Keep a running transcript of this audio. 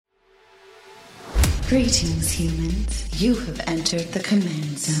Greetings, humans. You have entered the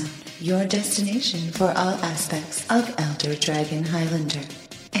Command Zone, your destination for all aspects of Elder Dragon Highlander.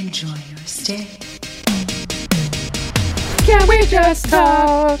 Enjoy your stay. Can we just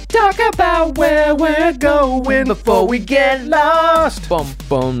talk about where we're going before we get lost? Boom,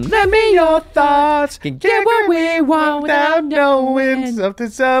 boom. Let me your thoughts. Can get what we want without knowing something.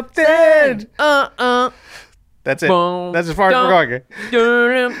 That's it. Boom. That's as far as we're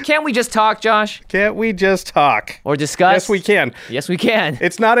going. Can't we just talk, Josh? Can't we just talk? Or discuss? Yes, we can. Yes, we can.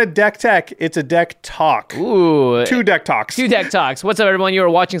 It's not a deck tech. It's a deck talk. Ooh. Two deck talks. Two deck talks. What's up, everyone? You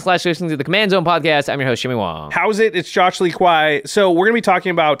are watching / listening to the Command Zone podcast. I'm your host, Jimmy Wong. How's it? It's Josh Lee Kwai. So we're going to be talking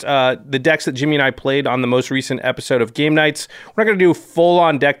about the decks that Jimmy and I played on the most recent episode of Game Nights. We're not going to do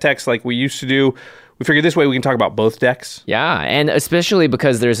full-on deck techs like we used to do. We figured this way we can talk about both decks. Yeah, and especially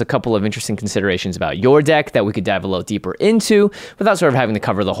because there's a couple of interesting considerations about your deck that we could dive a little deeper into without sort of having to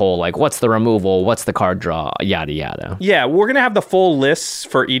cover the whole, like, what's the removal, what's the card draw, yada, yada. Yeah, we're going to have the full lists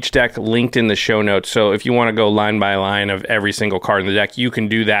for each deck linked in the show notes. So if you want to go line by line of every single card in the deck, you can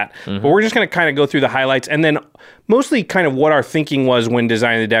do that. Mm-hmm. But we're just going to kind of go through the highlights and then mostly kind of what our thinking was when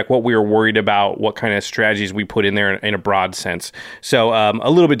designing the deck, what we were worried about, what kind of strategies we put in there in a broad sense. So a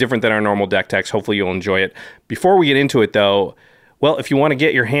little bit different than our normal deck techs. Hopefully you'll enjoy it. Before we get into it, though, well, if you want to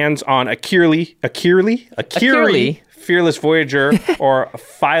get your hands on Akiri, Fearless Voyager, or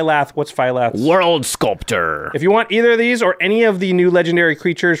Phyalth. What's Phyalth? World Sculptor. If you want either of these or any of the new legendary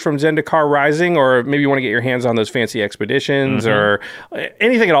creatures from Zendikar Rising, or maybe you want to get your hands on those fancy expeditions or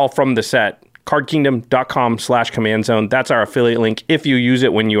anything at all from the set, cardkingdom.com/command zone. That's our affiliate link if you use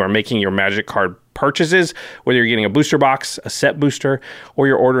it when you are making your Magic card purchases, whether you're getting a booster box, a set booster, or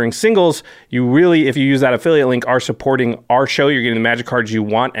you're ordering singles. You really, if you use that affiliate link, are supporting our show. You're getting the Magic cards you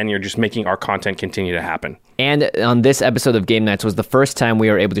want, and you're just making our content continue to happen. And on this episode of Game Nights was the first time we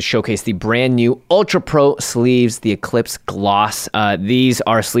were able to showcase the brand new Ultra Pro sleeves, the Eclipse Gloss. These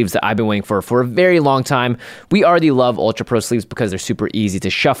are sleeves that I've been waiting for a very long time. We already love Ultra Pro sleeves because they're super easy to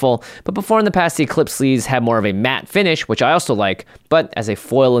shuffle. But before in the past, the Eclipse sleeves had more of a matte finish, which I also like. But as a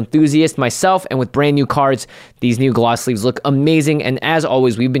foil enthusiast myself and with brand new cards, these new gloss sleeves look amazing. And as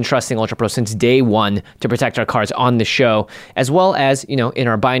always, we've been trusting Ultra Pro since day one to protect our cards on the show, as well as, you know, in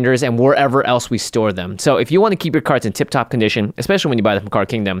our binders and wherever else we store them. So if you want to keep your cards in tip-top condition, especially when you buy them from Card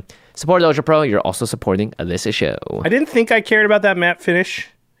Kingdom, support Ultra Pro. You're also supporting this show. I didn't think I cared about that matte finish,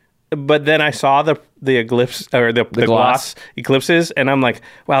 but then I saw the eclipse or the gloss eclipses, and I'm like,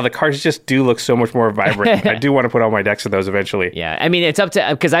 wow, the cards just do look so much more vibrant. I do want to put all my decks in those eventually. Yeah, I mean, it's up to,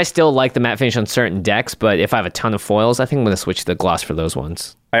 because I still like the matte finish on certain decks, but if I have a ton of foils, I think I'm going to switch to the gloss for those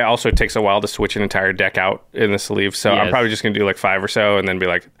ones. I also, it takes a while to switch an entire deck out in the sleeve, so I'm probably just going to do like 5 or so and then be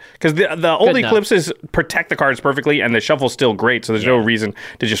like, because the old eclipses protect the cards perfectly and the shuffle's still great, so there's no reason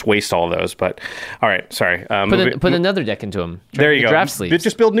to just waste all those. But all right, sorry. Put another deck into them. There you go. Draft sleeves.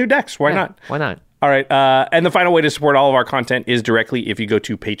 Just build new decks. Why not? Why not? All right. And the final way to support all of our content is directly if you go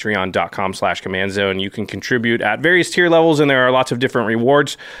to patreon.com/command zone. You can contribute at various tier levels, and there are lots of different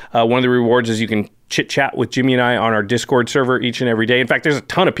rewards. One of the rewards is you can chit-chat with Jimmy and I on our Discord server each and every day. In fact, there's a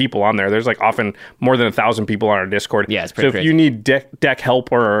ton of people on there. There's like often more than 1,000 people on our Discord. Yeah, it's pretty crazy. So if you need deck help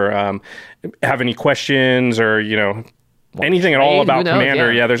or have any questions or, you know, anything at all about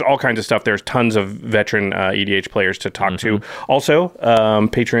Commander, there's all kinds of stuff. There's tons of veteran EDH players to talk to. Also,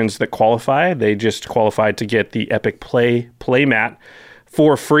 patrons that qualify, they just qualified to get the Epic Play mat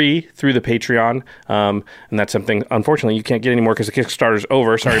for free through the Patreon. And that's something, unfortunately, you can't get anymore because the Kickstarter's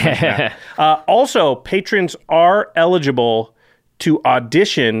over. Sorry about that. Also, patrons are eligible to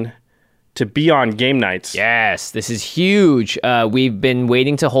audition to be on Game Nights. Yes, this is huge. We've been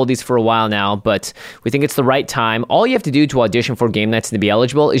waiting to hold these for a while now, but we think it's the right time. All you have to do to audition for Game Nights and to be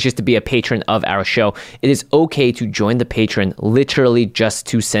eligible is just to be a patron of our show. It is okay to join the patron, literally just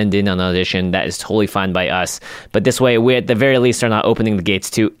to send in an audition. That is totally fine by us. But this way, we at the very least are not opening the gates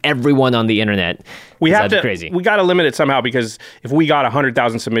to everyone on the internet. We have to. Crazy. We got to limit it somehow, because if we got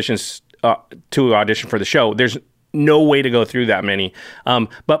 100,000 submissions to audition for the show, there's no way to go through that many.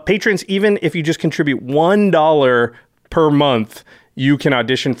 But patrons, even if you just contribute $1 per month, you can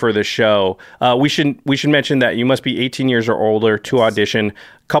audition for the show. We should mention that you must be 18 years or older to audition.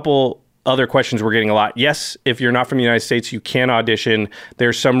 Couple other questions we're getting a lot. Yes, if you're not from the United States, you can audition.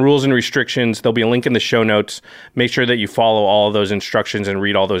 There's some rules and restrictions. There'll be a link in the show notes. Make sure that you follow all of those instructions and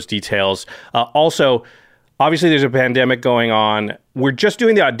read all those details. Also, obviously, there's a pandemic going on. We're just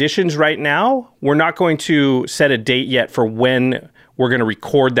doing the auditions right now. We're not going to set a date yet for when we're going to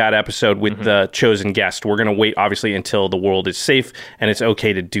record that episode with the chosen guest. We're going to wait, obviously, until the world is safe and it's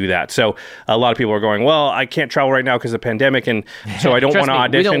okay to do that. So a lot of people are going, well, I can't travel right now because of the pandemic, and so I don't want to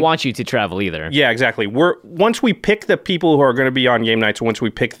audition. We don't want you to travel either. Yeah, exactly. Once we pick the people who are going to be on game nights, once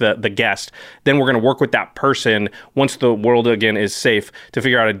we pick the guest, then we're going to work with that person once the world again is safe to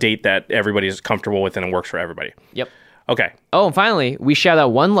figure out a date that everybody is comfortable with and it works for everybody. Yep. Okay. Oh, and finally, we shout out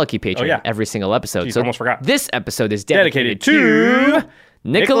one lucky patron every single episode. Jeez, almost forgot. This episode is dedicated to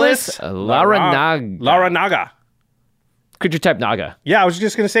Nicholas Laranaga. Creature type Naga. Yeah, I was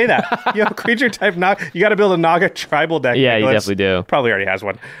just going to say that. Creature type Naga. You got to build a Naga tribal deck. Yeah, Nicholas. You definitely do. Probably already has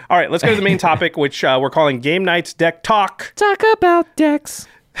one. All right, let's go to the main topic, which we're calling Game Night's Deck Talk. Talk about decks.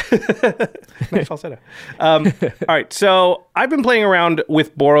 Nice falsetto. All right, so I've been playing around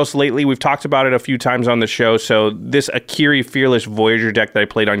with Boros lately. We've talked about it a few times on the show. So this Akiri Fearless Voyager deck that I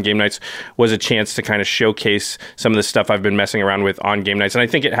played on game nights was a chance to kind of showcase some of the stuff I've been messing around with on game nights, and I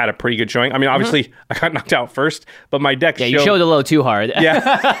think it had a pretty good showing. I mean, obviously, I got knocked out first, but my deck you showed a little too hard.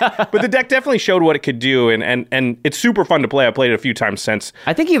 Yeah, but the deck definitely showed what it could do, and it's super fun to play. I played it a few times since.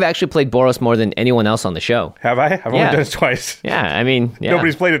 I think you've actually played Boros more than anyone else on the show. Have I? I've only done it twice. Yeah, I mean,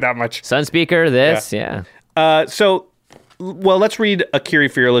 Nobody's played it that much. Sunspeaker, Well, let's read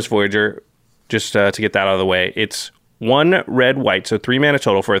Akiri Fearless Voyager just to get that out of the way. It's 1 red, white, so 3 mana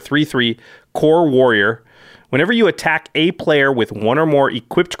total for a 3/3 core warrior. Whenever you attack a player with 1 or more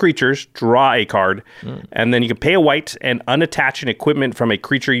equipped creatures, draw a card, and then you can pay a white and unattach an equipment from a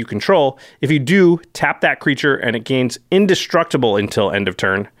creature you control. If you do, tap that creature and it gains indestructible until end of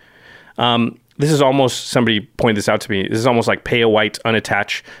turn. This is almost, somebody pointed this out to me, this is almost like pay a white,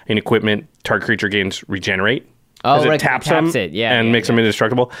 unattach an equipment, target creature gains regenerate. Oh, right, it taps them and makes them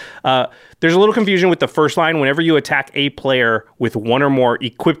indestructible. There's a little confusion with the first line. Whenever you attack a player with 1 or more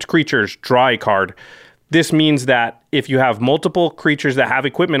equipped creatures, draw a card. This means that if you have multiple creatures that have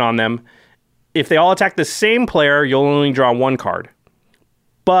equipment on them, if they all attack the same player, you'll only draw 1 card.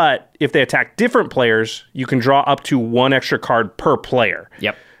 But if they attack different players, you can draw up to 1 extra card per player.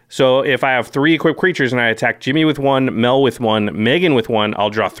 Yep. So if I have 3 equipped creatures and I attack Jimmy with 1, Mel with 1, Megan with 1, I'll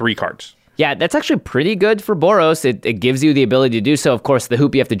draw 3 cards. Yeah, that's actually pretty good for Boros. It gives you the ability to do so. Of course, the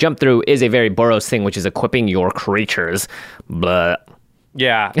hoop you have to jump through is a very Boros thing, which is equipping your creatures. Blah.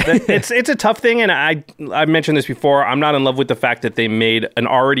 Yeah, it's a tough thing, and I've mentioned this before. I'm not in love with the fact that they made an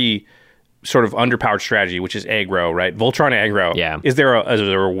already sort of underpowered strategy, which is aggro, right? Voltron aggro. Yeah. Is there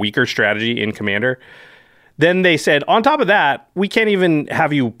a weaker strategy in Commander? Then they said, on top of that, we can't even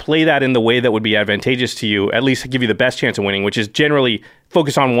have you play that in the way that would be advantageous to you, at least give you the best chance of winning, which is generally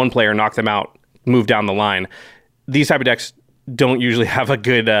focus on one player, knock them out, move down the line. These type of decks don't usually have a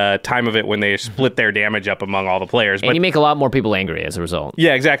good time of it when they split their damage up among all the players. And you make a lot more people angry as a result.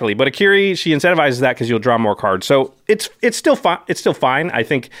 Yeah, exactly. But Akiri, she incentivizes that because you'll draw more cards. So it's still fine. It's still fine. I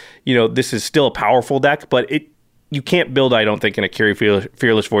think, this is still a powerful deck, but you can't build, I don't think, an Akiri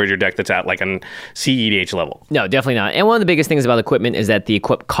Fearless Voyager deck that's at like an CEDH level. No, definitely not. And one of the biggest things about equipment is that the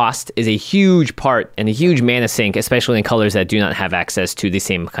equip cost is a huge part and a huge mana sink, especially in colors that do not have access to the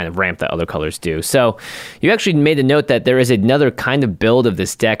same kind of ramp that other colors do. So you actually made a note that there is another kind of build of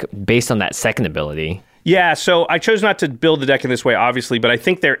this deck based on that second ability. Yeah, so I chose not to build the deck in this way, obviously, but I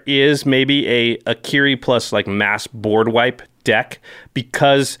think there is maybe a Akiri plus like mass board wipe deck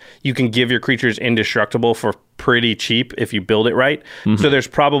because you can give your creatures indestructible for pretty cheap if you build it right. Mm-hmm. So there's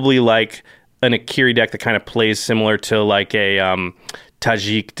probably like an Akiri deck that kind of plays similar to like a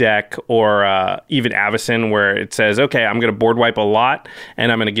Tajik deck or even Avacyn, where it says, okay, I'm going to board wipe a lot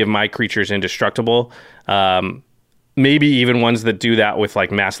and I'm going to give my creatures indestructible. Maybe even ones that do that with like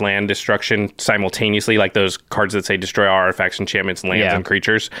mass land destruction simultaneously, like those cards that say destroy all artifacts, enchantments, lands, and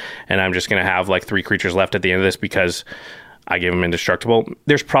creatures. And I'm just going to have like 3 creatures left at the end of this because I gave them indestructible.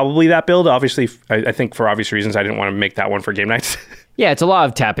 There's probably that build. Obviously, I think for obvious reasons, I didn't want to make that one for game nights. Yeah, it's a lot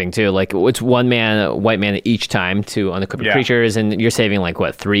of tapping too. Like it's 1 mana, white mana each time to unequip creatures, and you're saving like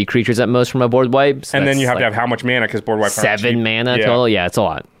 3 creatures at most from a board wipe. So and then you have to have how much mana because board wipe 7 mana total. Yeah, it's a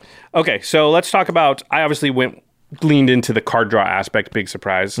lot. Okay, so let's talk about. I obviously leaned into the card draw aspect. Big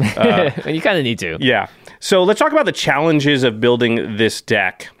surprise. You kind of need to. Yeah. So let's talk about the challenges of building this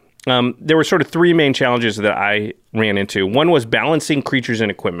deck. There were sort of 3 main challenges that I ran into. One was balancing creatures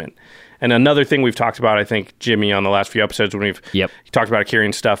and equipment. And another thing we've talked about, I think, Jimmy, on the last few episodes when we've talked about Akiri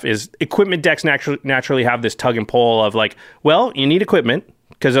and stuff, is equipment decks naturally have this tug and pull of like, well, you need equipment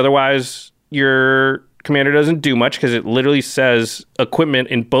because otherwise your commander doesn't do much because it literally says equipment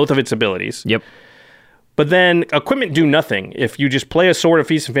in both of its abilities. Yep. But then equipment do nothing. If you just play a Sword of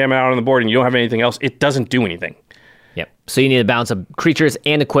Feast and Famine out on the board and you don't have anything else, it doesn't do anything. Yep. So you need a balance of creatures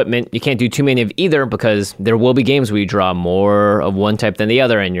and equipment. You can't do too many of either because there will be games where you draw more of one type than the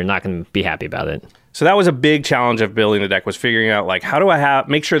other, and you're not going to be happy about it. So that was a big challenge of building the deck, was figuring out, like, how do I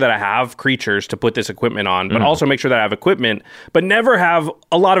make sure that I have creatures to put this equipment on, but also make sure that I have equipment, but never have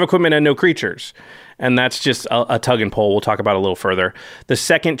a lot of equipment and no creatures. And that's just a tug and pull we'll talk about a little further. The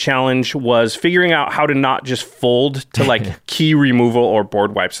second challenge was figuring out how to not just fold to like key removal or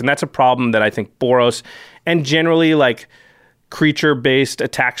board wipes. And that's a problem that I think Boros and generally like creature-based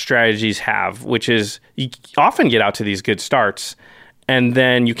attack strategies have, which is you often get out to these good starts and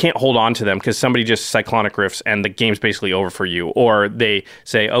then you can't hold on to them because somebody just cyclonic riffs and the game's basically over for you. Or they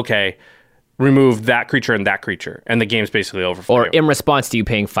say, okay, remove that creature and that creature, and the game's basically over for you. Or in response to you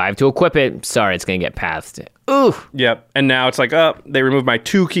paying 5 to equip it, sorry, it's going to get pathed. Ooh. Yep. And now it's like, oh, they removed my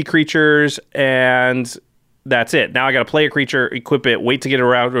 2 key creatures, and that's it. Now I got to play a creature, equip it, wait to get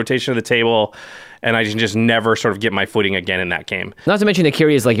around rotation of the table, and I can just never sort of get my footing again in that game. Not to mention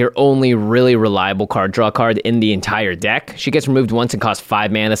Akiri is like your only really reliable card draw card in the entire deck. She gets removed once and costs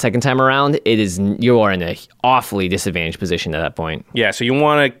 5 mana the second time around. You are in an awfully disadvantaged position at that point. Yeah, so you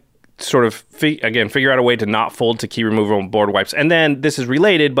want to sort of, figure out a way to not fold to key removal and board wipes. And then, this is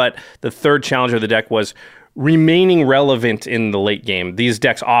related, but the third challenge of the deck was remaining relevant in the late game. These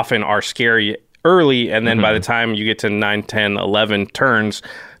decks often are scary early, and then by the time you get to 9, 10, 11 turns,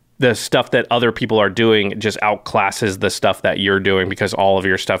 the stuff that other people are doing just outclasses the stuff that you're doing because all of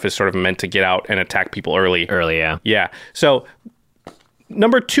your stuff is sort of meant to get out and attack people early. Yeah. Yeah. So,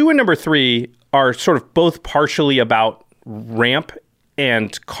 number 2 and number 3 are sort of both partially about ramp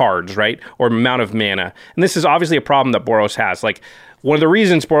and cards, right? Or amount of mana. And this is obviously a problem that Boros has. Like, one of the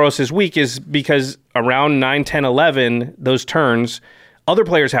reasons Boros is weak is because around 9, 10, 11, those turns, other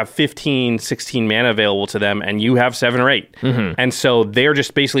players have 15, 16 mana available to them, and you have 7 or 8. And so they're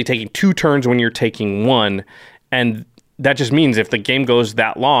just basically taking 2 turns when you're taking 1. And that just means if the game goes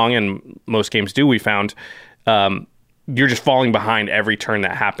that long, and most games do, we found, you're just falling behind every turn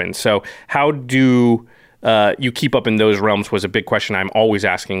that happens. So how do you keep up in those realms was a big question I'm always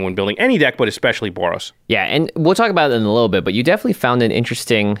asking when building any deck, but especially Boros. Yeah, and we'll talk about it in a little bit, but you definitely found an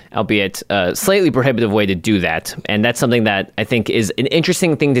interesting, albeit slightly prohibitive way to do that. And that's something that I think is an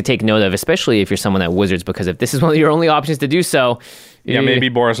interesting thing to take note of, especially if you're someone at Wizards, because if this is one of your only options to do so... Yeah, maybe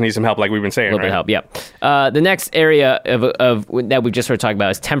Boros needs some help, like we've been saying, a little bit of help, yeah. The next area of that we've just sort of talked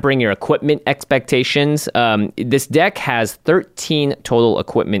about is tempering your equipment expectations. This deck has 13 total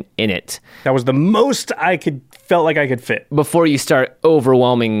equipment in it. That was the most felt like I could fit. Before you start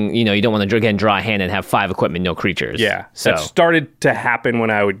overwhelming, you don't want to again draw a hand and have 5 equipment, no creatures. Yeah, so that started to happen when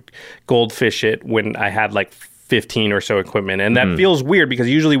I would goldfish it when I had like 15 or so equipment. And that feels weird because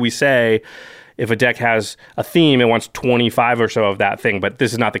usually we say, if a deck has a theme, it wants 25 or so of that thing, but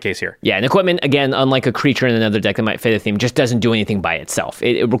this is not the case here. Yeah, and equipment, again, unlike a creature in another deck that might fit a theme, just doesn't do anything by itself.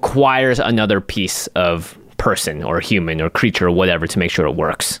 It requires another piece of person or human or creature or whatever to make sure it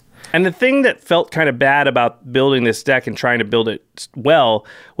works. And the thing that felt kind of bad about building this deck and trying to build it well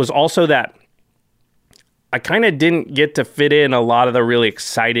was also that I kind of didn't get to fit in a lot of the really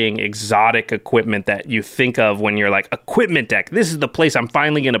exciting, exotic equipment that you think of when you're like, equipment deck. This is the place I'm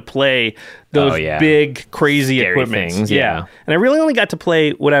finally going to play those big, crazy scary equipment things. Yeah. And I really only got to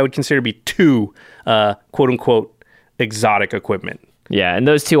play what I would consider to be 2, quote-unquote, exotic equipment. Yeah, and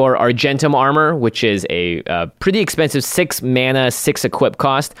those 2 are Argentum Armor, which is a pretty expensive 6 mana, 6 equip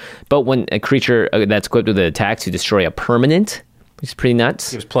cost. But when a creature that's equipped with an attack to destroy a permanent... It's pretty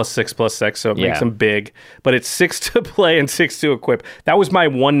nuts. It was +6/+6, so it makes them big. But it's 6 to play and 6 to equip. That was my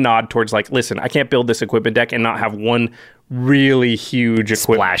one nod towards like, listen, I can't build this equipment deck and not have one really huge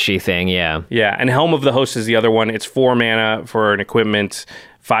equipment. Splashy thing, yeah. Yeah, and Helm of the Host is the other one. It's 4 mana for an equipment,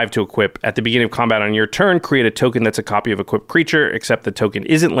 5 to equip. At the beginning of combat on your turn, create a token that's a copy of equipped creature, except the token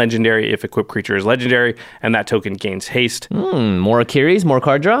isn't legendary if equipped creature is legendary, and that token gains haste. More Akiris, more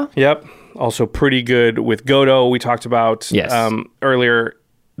card draw? Yep. Also pretty good with Godo, we talked about earlier.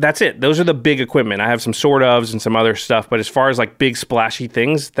 That's it. Those are the big equipment. I have some Sword ofs and some other stuff, but as far as like big splashy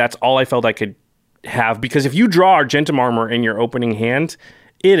things, that's all I felt I could have. Because if you draw Argentum Armor in your opening hand,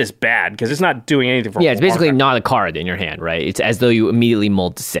 it is bad because it's not doing anything for Yeah, it's basically not a card in your hand, right? It's as though you immediately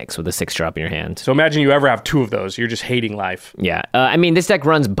mulled to 6 with a 6 drop in your hand. So imagine you ever have 2 of those. You're just hating life. Yeah. I mean, this deck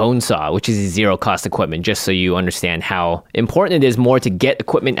runs Bonesaw, which is a 0-cost equipment, just so you understand how important it is more to get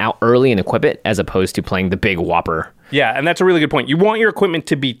equipment out early and equip it as opposed to playing the big whopper. Yeah, and that's a really good point. You want your equipment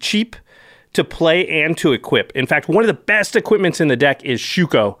to be cheap to play and to equip. In fact, one of the best equipments in the deck is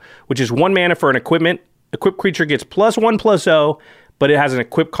Shuko, which is 1 mana for an equipment. Equipped creature gets +1/+0, but it has an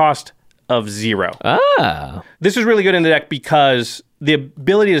equip cost of 0. Ah. This is really good in the deck because the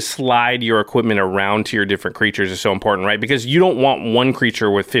ability to slide your equipment around to your different creatures is so important, right? Because you don't want one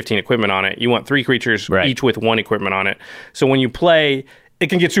creature with 15 equipment on it. You want 3 creatures, each with 1 equipment on it. So when you play, it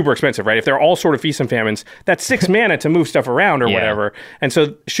can get super expensive, right? If they're all sort of feast and famines, that's 6 mana to move stuff around or whatever. And so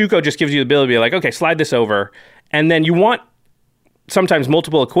Shuko just gives you the ability to be like, okay, slide this over. And then you want sometimes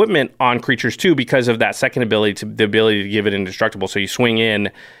multiple equipment on creatures too because of that second ability, the ability to give it indestructible. So you swing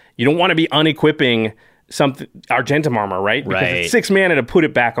in. You don't want to be unequipping something Argentum armor, right? Because it's 6 mana to put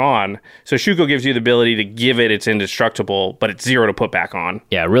it back on. So Shuko gives you the ability to give it its indestructible, but it's 0 to put back on.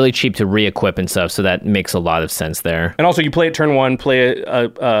 Yeah, really cheap to re-equip and stuff, so that makes a lot of sense there. And also, you play it turn 1, play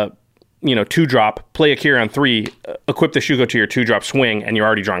a 2-drop, play Akiri on 3, equip the Shuko to your 2-drop swing, and you're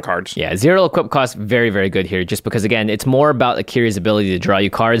already drawing cards. Yeah, 0 equip cost, very, very good here, just because, again, it's more about Akiri's ability to draw you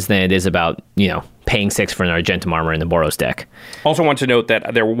cards than it is about, paying 6 for an Argentum armor in the Boros deck. Also want to note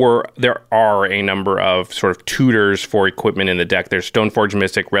that there are a number of sort of tutors for equipment in the deck. There's Stoneforge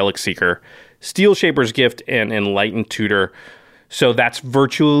Mystic, Relic Seeker, Steel Shaper's Gift, and Enlightened Tutor. So that's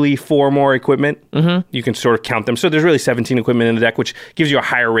virtually 4 more equipment. Mm-hmm. You can sort of count them. So there's really 17 equipment in the deck, which gives you a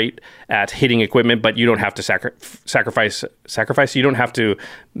higher rate at hitting equipment, but you don't have to sacrifice. You don't have to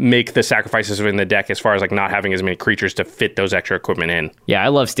make the sacrifices in the deck as far as like not having as many creatures to fit those extra equipment in. Yeah, I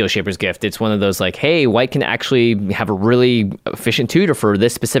love Steel Shaper's Gift. It's one of those like, hey, white can actually have a really efficient tutor for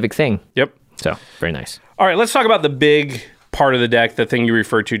this specific thing. Yep. So very nice. All right, let's talk about the big part of the deck, the thing you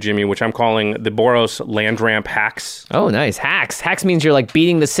referred to, Jimmy, which I'm calling the Boros land ramp hacks. Oh, nice. Hacks. Hacks means you're like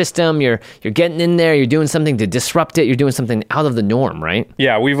beating the system, you're getting in there, you're doing something to disrupt it, you're doing something out of the norm, right?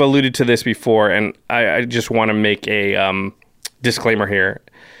 Yeah, we've alluded to this before, and I just want to make a disclaimer here.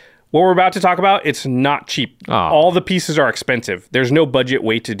 What we're about to talk about, it's not cheap. Oh. All the pieces are expensive. There's no budget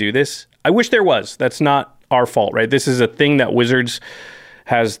way to do this. I wish there was. That's not our fault, right? This is a thing that Wizards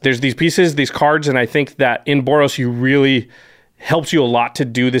there's these pieces, these cards, and I think that in Boros, you really helps you a lot to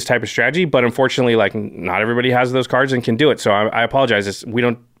do this type of strategy, but unfortunately, like, not everybody has those cards and can do it. So I apologize. We're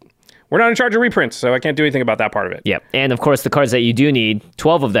not in charge of reprints, so I can't do anything about that part of it. Yep. And of course, the cards that you do need,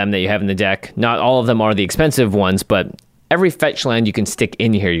 12 of them that you have in the deck, not all of them are the expensive ones, but every fetch land you can stick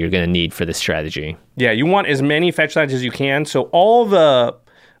in here, you're going to need for this strategy. Yeah, you want as many fetch lands as you can. So all the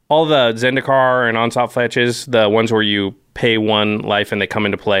Zendikar and Onslaught fetches, the ones where you pay 1 life and they come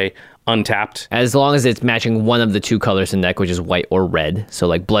into play untapped. As long as it's matching one of the 2 colors in the deck, which is white or red. So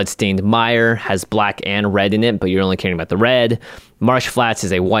like Bloodstained Mire has black and red in it, but you're only caring about the red. Marsh Flats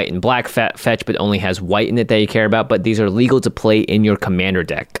is a white and black fetch, but only has white in it that you care about. But these are legal to play in your commander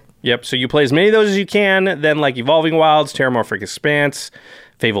deck. Yep, so you play as many of those as you can, then like Evolving Wilds, Terramorphic Expanse,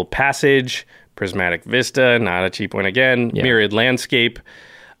 Fabled Passage, Prismatic Vista, not a cheap one again, Myriad Landscape.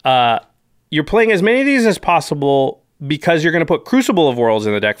 You're playing as many of these as possible because you're going to put Crucible of Worlds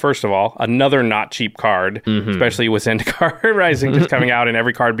in the deck, first of all, another not cheap card, especially with Zendikar Rising just coming out and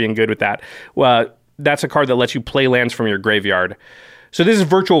every card being good with that. That's a card that lets you play lands from your graveyard. So this is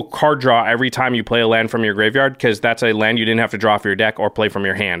virtual card draw every time you play a land from your graveyard because that's a land you didn't have to draw for your deck or play from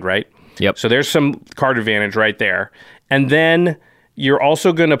your hand, right? Yep. So there's some card advantage right there. And then you're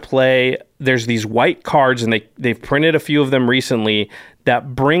also going to play, there's these white cards, and they've printed a few of them recently,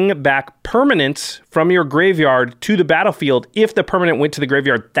 that bring back permanents from your graveyard to the battlefield if the permanent went to the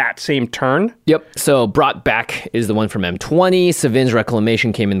graveyard that same turn. Yep. So Brought Back is the one from M20. Savin's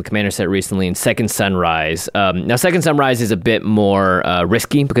Reclamation came in the commander set recently, and Second Sunrise. Now, Second Sunrise is a bit more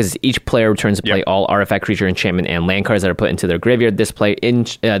risky because each player returns to play all artifact, creature, enchantment, and land cards that are put into their graveyard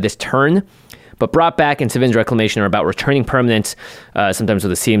this turn. But Brought Back and Savin's Reclamation are about returning permanents, sometimes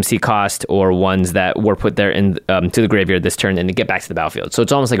with a CMC cost, or ones that were put there to the graveyard this turn and to get back to the battlefield. So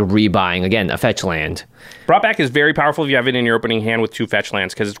it's almost like rebuying, again, a fetch land. Brought Back is very powerful if you have it in your opening hand with 2 fetch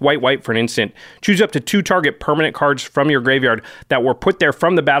lands, because it's white for an instant. Choose up to 2 target permanent cards from your graveyard that were put there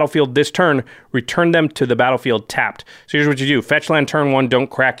from the battlefield this turn. Return them to the battlefield tapped. So here's what you do. Fetch land turn 1,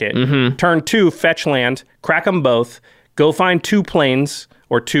 don't crack it. Mm-hmm. Turn 2, fetch land, crack them both. Go find 2 plains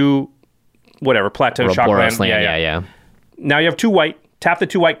or 2... whatever, plateau, shockland. Yeah. Now you have 2 white. Tap the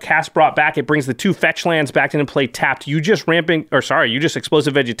 2 white, cast Brought Back. It brings the 2 fetch lands back into play tapped. You just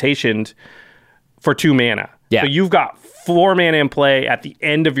explosive vegetation for 2 mana. Yeah. So you've got 4 mana in play at the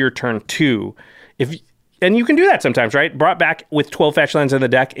end of your turn 2. And you can do that sometimes, right? Brought Back with 12 fetch lands in the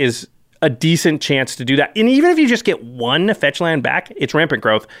deck is a decent chance to do that. And even if you just get 1 fetch land back, it's Rampant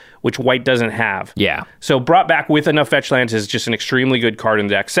Growth, which white doesn't have. Yeah. So Brought Back with enough fetch lands is just an extremely good card in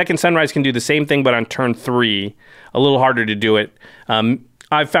the deck. Second Sunrise can do the same thing, but on turn 3, a little harder to do it.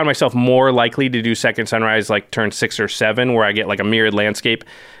 I've found myself more likely to do Second Sunrise like turn 6 or 7, where I get like a Myriad Landscape,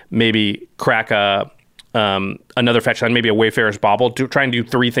 maybe crack a another fetch land, maybe a Wayfarer's Bauble, to try and do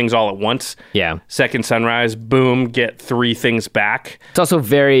 3 things all at once. Yeah. Second Sunrise, boom, get 3 things back. It's also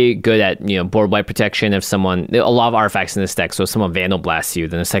very good at, board wipe protection. If someone, a lot of artifacts in this deck, so if someone Vandal blasts you,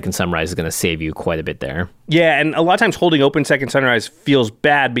 then the Second Sunrise is going to save you quite a bit there. Yeah, and a lot of times holding open Second Sunrise feels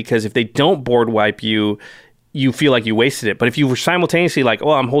bad because if they don't board wipe you, you feel like you wasted it. But if you were simultaneously like,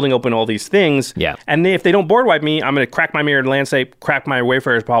 I'm holding open all these things, and if they don't board wipe me, I'm going to crack my Mirrored Landscape, crack my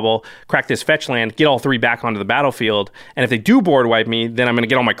Wayfarer's Bauble, crack this fetch land, get all 3 back onto the battlefield. And if they do board wipe me, then I'm going to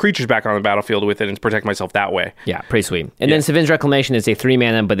get all my creatures back on the battlefield with it and protect myself that way. Yeah, pretty sweet. And then Savin's Reclamation is a 3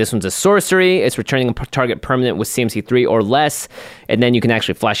 mana, but this one's a sorcery. It's returning a target permanent with CMC 3 or less, and then you can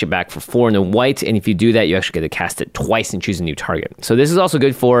actually flash it back for 4 and a white. And if you do that, you actually get to cast it twice and choose a new target. So this is also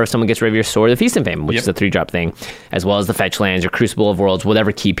good for if someone gets rid of your Sword of Feast and Famine, which is a 3-drop thing, as well as the fetch lands, your Crucible of Worlds,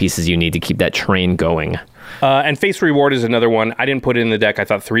 whatever key pieces you need to keep that train going. And Face Reward is another one. I didn't put it in the deck. I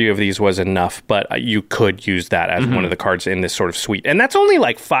thought 3 of these was enough, but you could use that as one of the cards in this sort of suite. And that's only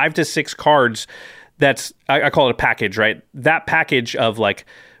like 5 to 6 cards. That's, I call it a package, right? That package of like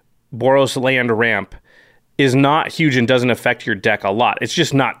Boros Land Ramp is not huge and doesn't affect your deck a lot. It's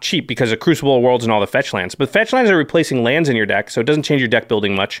just not cheap because of Crucible of Worlds and all the fetch lands. But fetch lands are replacing lands in your deck, so it doesn't change your deck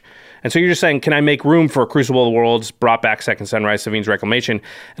building much. And so you're just saying, can I make room for Crucible of Worlds, brought back Second Sunrise, Savin's Reclamation?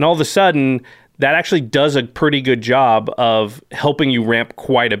 And all of a sudden, that actually does a pretty good job of helping you ramp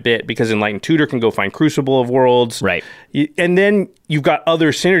quite a bit because Enlightened Tutor can go find Crucible of Worlds. Right. And then you've got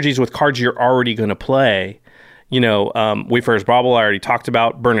other synergies with cards you're already going to play. Wayfarer's Bauble, I already talked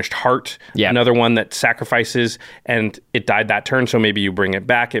about. Burnished Heart, another one that sacrifices, and it died that turn, so maybe you bring it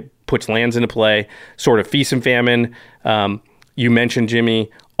back. It puts lands into play. Sword of Feast and Famine. You mentioned, Jimmy.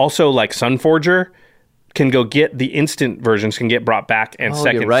 Also, like Sunforger can go get the instant versions, can get brought back, and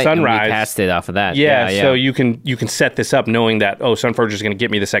Second Sunrise. And we passed it off of that. Yeah, so you can set this up knowing that, Sunforger is going to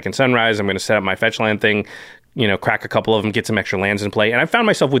get me the Second Sunrise. I'm going to set up my fetch land thing, crack a couple of them, get some extra lands in play. And I found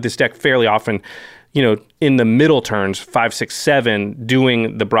myself with this deck fairly often, in the middle turns, 5, 6, 7,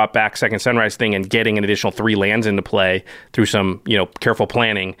 doing the brought back Second Sunrise thing and getting an additional 3 lands into play through some, careful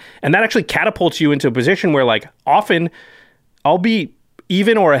planning. And that actually catapults you into a position where, like, often I'll be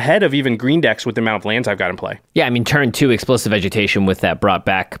even or ahead of even green decks with the amount of lands I've got in play. Yeah, I mean, turn 2 Explosive Vegetation with that brought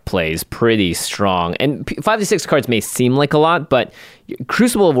back plays pretty strong. And 5 to 6 cards may seem like a lot, but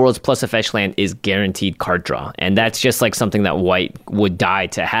Crucible of Worlds plus a fetch land is guaranteed card draw. And that's just like something that white would die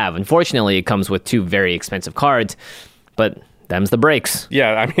to have. Unfortunately, it comes with 2 very expensive cards, but them's the breaks.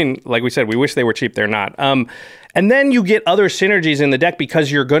 Yeah, I mean, like we said, we wish they were cheap. They're not. And then you get other synergies in the deck because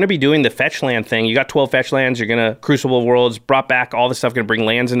you're going to be doing the fetch land thing. You got 12 fetch lands. You're going to Crucible of Worlds, brought back, all this stuff going to bring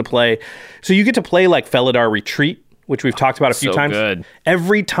lands into play. So you get to play like Felidar Retreat, which we've talked about a few times. Good.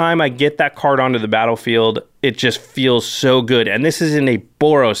 Every time I get that card onto the battlefield, it just feels so good. And this is in a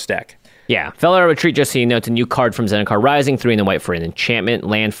Boros deck. Yeah, Felidar Retreat, just so you know, it's a new card from Zendikar Rising, 3 in the white for an enchantment,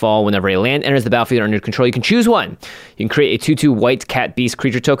 landfall. Whenever a land enters the battlefield under your control, you can choose one. You can create a 2/2 white cat beast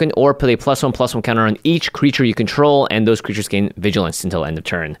creature token, or put a +1/+1 counter on each creature you control, and those creatures gain vigilance until end of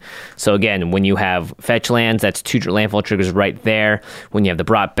turn. So again, when you have fetch lands, that's 2 landfall triggers right there. When you have the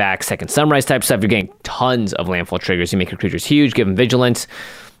brought back Second Sunrise type stuff, you're getting tons of landfall triggers. You make your creatures huge, give them vigilance,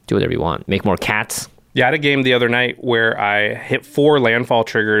 do whatever you want. Make more cats. Yeah, I had a game the other night where I hit 4 landfall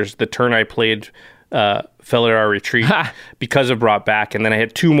triggers the turn I played Felidar Retreat because of brought back, and then I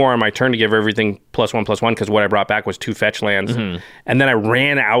hit 2 more on my turn to give everything +1/+1 because what I brought back was 2 fetch lands, and then I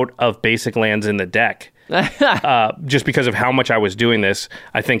ran out of basic lands in the deck. Just because of how much I was doing this.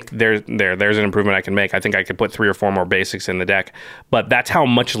 I think there's an improvement I can make. I think I could put 3 or 4 more basics in the deck, but that's how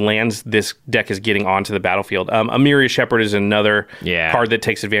much lands this deck is getting onto the battlefield. Amiria Shepherd is another card that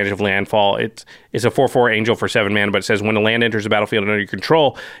takes advantage of landfall. It's a 4/4 angel for 7 mana, but it says when a land enters the battlefield under your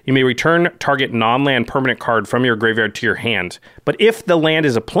control, you may return target non-land permanent card from your graveyard to your hand. But if the land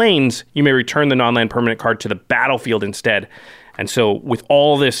is a plains, you may return the non-land permanent card to the battlefield instead. And so with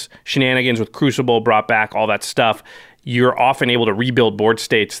all this shenanigans with Crucible, brought back, all that stuff, you're often able to rebuild board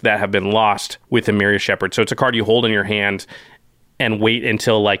states that have been lost with Amiria Shepherd. So it's a card you hold in your hand and wait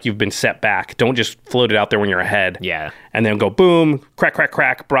until like you've been set back. Don't just float it out there when you're ahead. Yeah. And then go boom, crack, crack,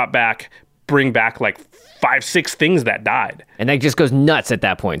 crack, brought back, bring back like 5, 6 things that died. And that just goes nuts at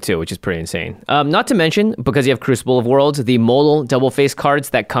that point, too, which is pretty insane. Not to mention, because you have Crucible of Worlds, the modal double-face cards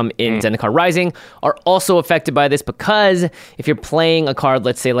that come in Zendikar Rising are also affected by this because if you're playing a card,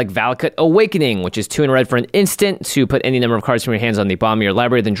 let's say like Valakut Awakening, which is 2 in red for an instant to put any number of cards from your hands on the bottom of your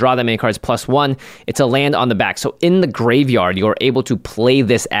library, then draw that many cards +1, it's a land on the back. So in the graveyard, you're able to play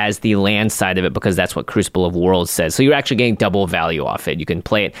this as the land side of it because that's what Crucible of Worlds says. So you're actually getting double value off it. You can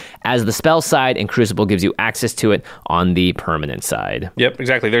play it as the spell spell side, and Crucible gives you access to it on the permanent side. Yep,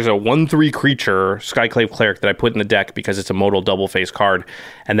 exactly. There's a 1/3 creature, Skyclave Cleric, that I put in the deck because it's a modal double face card.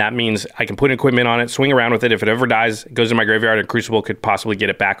 And that means I can put equipment on it, swing around with it. If it ever dies, it goes in my graveyard, and Crucible could possibly get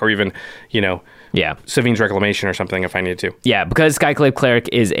it back, or even, Savine's Reclamation or something if I need to. Yeah, because Skyclave Cleric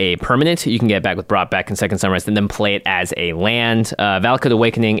is a permanent, you can get it back with Brought Back and Second Sunrise, and then play it as a land. Valakut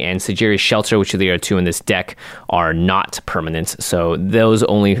Awakening and Sigiri's Shelter, which are the other two in this deck, are not permanents, so those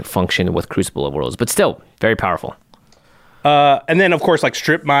only function with Crucible of Worlds, but still very powerful. And then, of course, like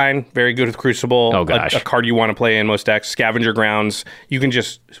Strip Mine, very good with Crucible. Oh, gosh. A card you want to play in most decks. Scavenger Grounds. You can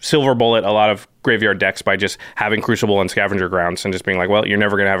just silver bullet a lot of graveyard decks by just having Crucible and Scavenger Grounds and just being like, well, you're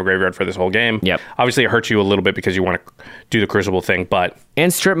never going to have a graveyard for this whole game. Yep. Obviously, it hurts you a little bit because you want to do the Crucible thing, but...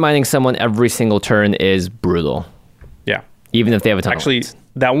 And Strip Mining someone every single turn is brutal. Yeah. Even if they have a ton Actually, of lands.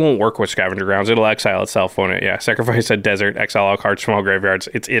 that won't work with Scavenger Grounds. It'll exile itself, won't it? Yeah. Sacrifice a desert, exile all cards from all graveyards.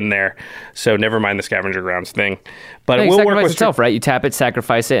 It's in there. So never mind the Scavenger Grounds thing. But No, it you will work sacrifice with... itself, right? You tap it,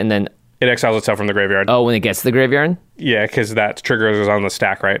 sacrifice it, and then... It exiles itself from the graveyard. Oh, when it gets to the graveyard? Yeah, because that trigger is on the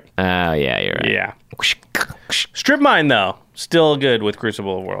stack, right? Oh, yeah, you're right. Yeah. Strip Mine, though, still good with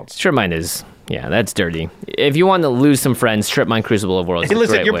Crucible of Worlds. Strip Mine is, that's dirty. If you want to lose some friends, Strip Mine Crucible of Worlds Hey, is a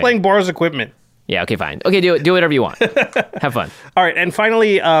listen, great you're way. playing Boros Equipment. Yeah, okay, fine. Okay, do whatever you want. Have fun. All right, and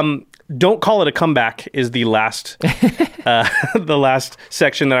finally, don't call it a comeback is the last the last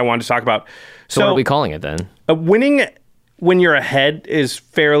section that I wanted to talk about. So what are we calling it then? Winning when you're ahead is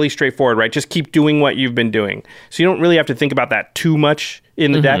fairly straightforward, right? Just keep doing what you've been doing. So you don't really have to think about that too much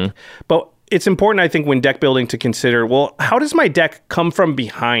in the deck. But it's important, I think, when deck building to consider, well, how does my deck come from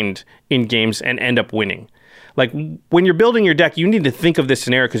behind in games and end up winning? Like, when you're building your deck, you need to think of this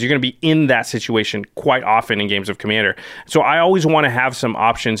scenario because you're going to be in that situation quite often in games of Commander. So I always want to have some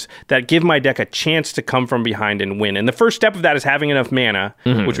options that give my deck a chance to come from behind and win. And the first step of that is having enough mana,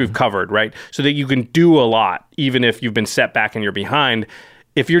 which we've covered, right? So that you can do a lot, even if you've been set back and you're behind.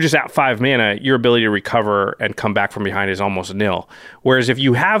 If you're just at 5 mana, your ability to recover and come back from behind is almost nil. Whereas if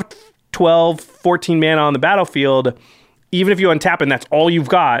you have 12, 14 mana on the battlefield, even if you untap and that's all you've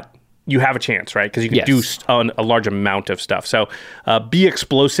got, you have a chance, right? Because you can do a large amount of stuff. So be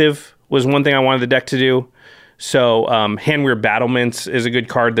explosive was one thing I wanted the deck to do. So Handweir Battlements is a good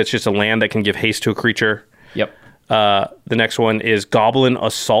card that's just a land that can give haste to a creature. Yep. The next one is Goblin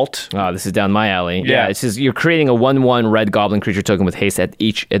Assault. Oh, this is down my alley. Yeah. It's just you're creating a 1/1 red goblin creature token with haste at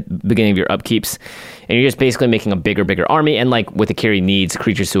the beginning of your upkeeps. And you're just basically making a bigger army. And like with Akiri needs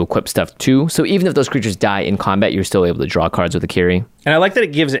creatures to equip stuff too. So even if those creatures die in combat, you're still able to draw cards with Akiri. And I like that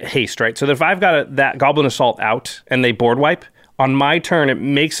it gives it haste, right? So that if I've got that Goblin Assault out and they board wipe, on my turn, it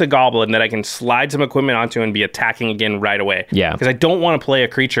makes a goblin that I can slide some equipment onto and be attacking again right away. Yeah. Because I don't want to play a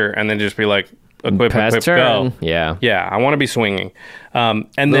creature and then just be like, equip, turn. go. Yeah. Yeah, I want to be swinging. And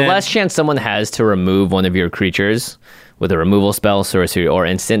The then less chance someone has to remove one of your creatures with a removal spell, sorcery, or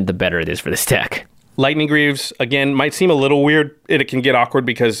instant, the better it is for this deck. Lightning Greaves, again, might seem a little weird. It can get awkward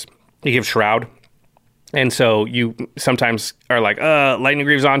because it gives Shroud. And so you sometimes are like, Lightning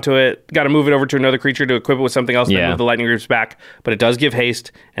Greaves onto it. Got to move it over to another creature to equip it with something else. Then move the Lightning Greaves back. But it does give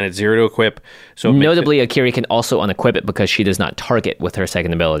haste, and it's 0 to equip. So notably, Akiri can also unequip it because she does not target with her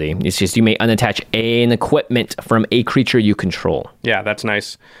second ability. It's just you may unattach an equipment from a creature you control. Yeah, that's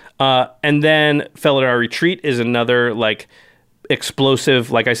nice. And then Felidar Retreat is another like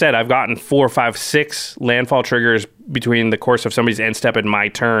explosive. Like I said, I've gotten 4, 5, 6 landfall triggers between the course of somebody's end step and my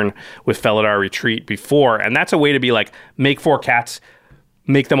turn with Felidar Retreat before. And that's a way to be like, make 4 cats,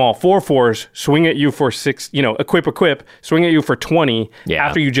 make them all 4/4s, swing at you for 6, equip, swing at you for 20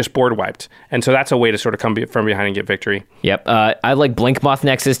 after you just board wiped. And so that's a way to sort of come from behind and get victory. Yep. I like Blinkmoth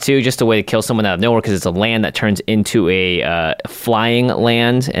Nexus too, just a way to kill someone out of nowhere because it's a land that turns into a flying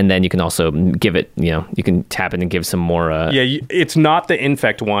land. And then you can also give it, you can tap it and give some more. It's not the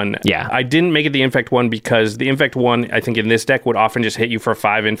Infect one. Yeah. I didn't make it the Infect one because the Infect one, I think in this deck would often just hit you for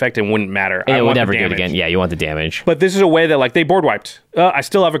 5 Infect and wouldn't matter. And it would never do it again. Yeah, you want the damage. But this is a way that like they board wiped. I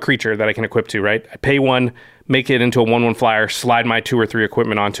still have a creature that I can equip to, right? I pay 1, make it into a 1/1 flyer, slide my 2 or 3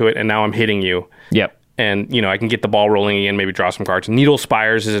 equipment onto it, and now I'm hitting you. Yep. And, I can get the ball rolling again, maybe draw some cards. Needle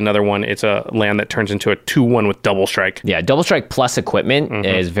Spires is another one. It's a land that turns into a 2/1 with Double Strike. Yeah, Double Strike plus equipment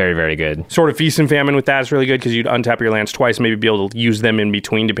is very, very good. Sort of Feast and Famine with that is really good because you'd untap your lands twice, maybe be able to use them in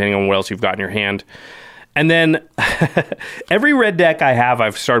between depending on what else you've got in your hand. And then every red deck I have,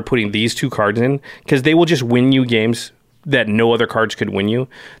 I've started putting these 2 cards in because they will just win you games that no other cards could win you.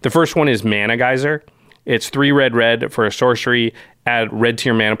 The first one is Mana Geyser. It's 3 red for a sorcery. Add red to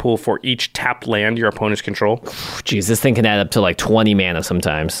your mana pool for each tapped land your opponents control. Jeez, this thing can add up to like 20 mana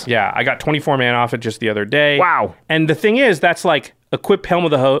sometimes. Yeah, I got 24 mana off it just the other day. Wow. And the thing is, that's like equip Helm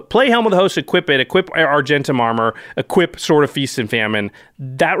of the Host, play Helm of the Host, equip it, equip Argentum armor, equip Sword of Feast and Famine.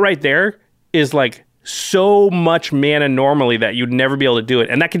 That right there is like so much mana normally that you'd never be able to do it.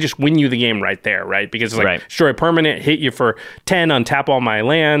 And that can just win you the game right there, right? Because it's like, destroy a permanent, hit you for 10, untap all my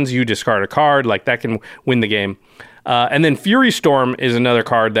lands, you discard a card. Like, that can win the game. And then Fury Storm is another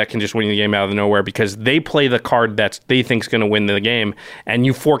card that can just win the game out of nowhere because they play the card that they think is going to win the game, and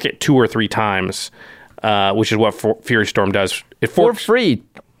you fork it 2 or 3 times, which is what Fury Storm does. It forks for free.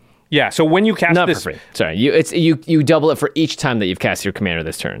 Yeah, so when you cast Not this... for free. Sorry, you double it for each time that you've cast your commander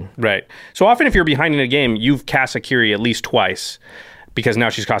this turn. Right. So often if you're behind in a game, you've cast Akiri at least twice because now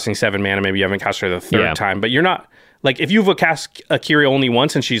she's costing 7 mana. Maybe you haven't cast her the third time, but you're not... Like, if you've cast Akiri only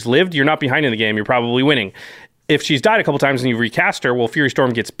once and she's lived, you're not behind in the game. You're probably winning. If she's died a couple times and you recast her, well, Fury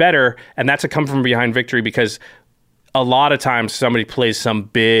Storm gets better, and that's a come from behind victory because a lot of times somebody plays some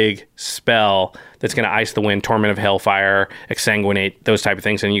big spell that's going to ice the wind, Torment of Hellfire, Exsanguinate, those type of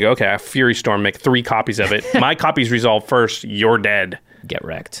things, and you go, okay, I have Fury Storm, make 3 copies of it. My copies resolve first, you're dead. Get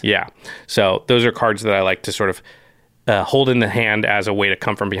wrecked. Yeah. So those are cards that I like to sort of hold in the hand as a way to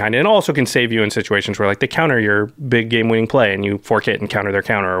come from behind. And it also can save you in situations where, like, they counter your big game-winning play and you fork it and counter their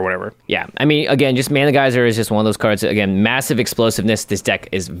counter or whatever. Yeah. I mean, again, just Mana Geyser is just one of those cards. Again, massive explosiveness. This deck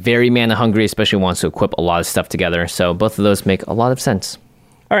is very mana-hungry, especially wants to equip a lot of stuff together. So both of those make a lot of sense.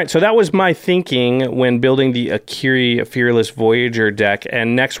 All right, so that was my thinking when building the Akiri Fearless Voyager deck.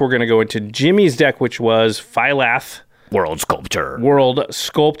 And next we're going to go into Jimmy's deck, which was Phylath. World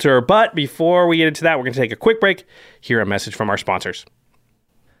Sculptor. But before we get into that, we're going to take a quick break. Hear a message from our sponsors.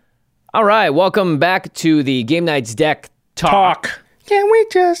 All right, welcome back to the Game Nights deck talk. Can we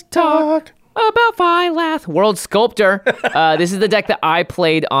just talk about Phylath, World Sculptor? This is the deck that I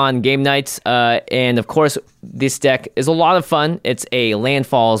played on Game Nights, and of course, this deck is a lot of fun. It's a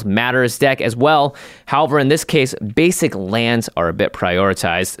Landfalls Matters deck as well. However, in this case, basic lands are a bit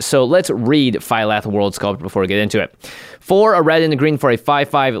prioritized. So let's read Phylath, World Sculptor before we get into it. 4, a red and a green for a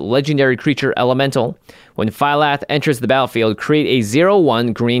 5/5 legendary creature elemental. When Phylath enters the battlefield, create a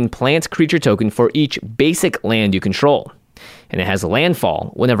 0/1 green plant creature token for each basic land you control. And it has a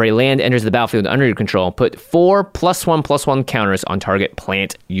landfall. Whenever a land enters the battlefield under your control, put 4 +1/+1 counters on target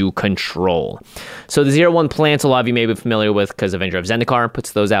plant you control. So the 0/1 plants, a lot of you may be familiar with because Avenger of Zendikar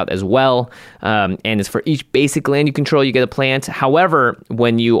puts those out as well. And it's for each basic land you control, you get a plant. However,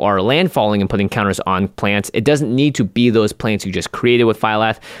 when you are landfalling and putting counters on plants, it doesn't need to be those plants you just created with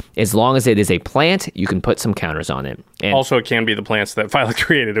Phylath. As long as it is a plant, you can put some counters on it. And also, it can be the plants that Phylath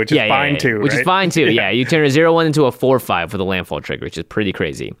created, which is fine too. Which is fine too, yeah. You turn a 0/1 into a 4/5 with a landfall trigger, which is pretty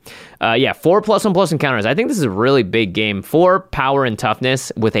crazy. 4 +1/+1 counters. I think this is a really big game. 4 power and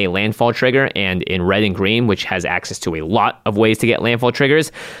toughness with a landfall trigger, and in red and green, which has access to a lot of ways to get landfall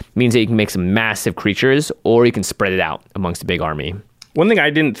triggers, means that you can make some massive creatures, or you can spread it out amongst a big army. One thing I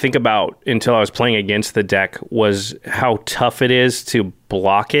didn't think about until I was playing against the deck was how tough it is to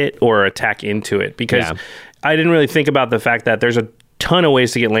block it or attack into it, because I didn't really think about the fact that there's a ton of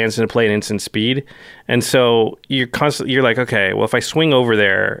ways to get lands into play at instant speed. And so you're like, okay, well, if I swing over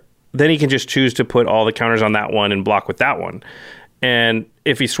there, then he can just choose to put all the counters on that one and block with that one. And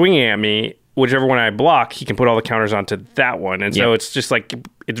if he's swinging at me, whichever one I block, he can put all the counters onto that one. And so it's just like,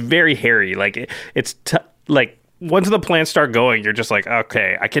 it's very hairy. Like, like, once the plants start going, you're just like,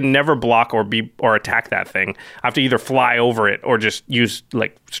 okay, I can never block or attack that thing. I have to either fly over it or just use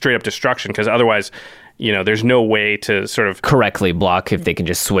like straight up destruction, because otherwise, you know, there's no way to sort of correctly block if they can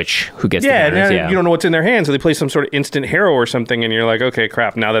just switch who gets the counters. You don't know what's in their hands, so they play some sort of instant hero or something, and you're like, okay,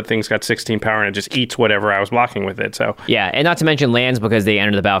 crap, now that thing's got 16 power and it just eats whatever I was blocking with it. So and not to mention lands, because they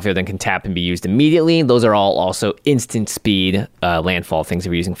enter the battlefield and can tap and be used immediately. Those are all also instant speed landfall things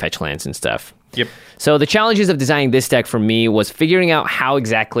if you're using fetch lands and stuff. Yep. So the challenges of designing this deck for me was figuring out how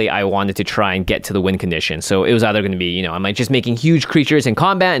exactly I wanted to try and get to the win condition. So it was either going to be, you know, am I just making huge creatures in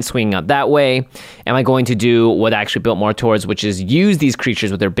combat and swinging out that way? Am I going to do what I actually built more towards, which is use these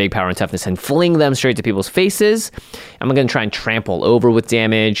creatures with their big power and toughness and fling them straight to people's faces? Am I going to try and trample over with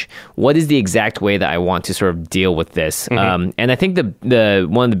damage? What is the exact way that I want to sort of deal with this? And I think the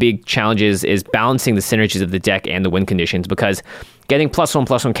one of the big challenges is balancing the synergies of the deck and the win conditions, because getting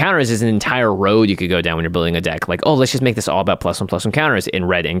 +1/+1 counters is an entire road you could go down when you're building a deck. Like, oh, let's just make this all about +1/+1 counters in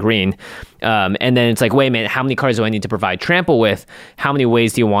red and green. And then it's like, wait a minute, how many cards do I need to provide trample with? How many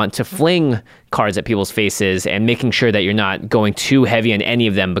ways do you want to fling cards at people's faces? And making sure that you're not going too heavy on any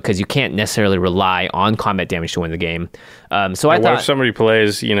of them, because you can't necessarily rely on combat damage to win the game. So I thought, what if somebody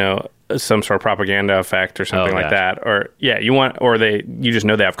plays, you know, some sort of propaganda effect or something like that, or you just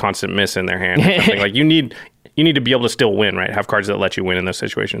know they have constant miss in their hand or something. Like, you need you need to be able to still win, right? Have cards that let you win in those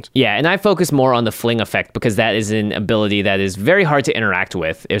situations. Yeah, and I focus more on the fling effect because that is an ability that is very hard to interact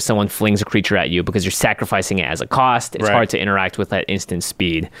with if someone flings a creature at you because you're sacrificing it as a cost. It's hard to interact with at instant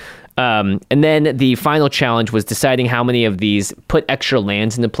speed. And then the final challenge was deciding how many of these put extra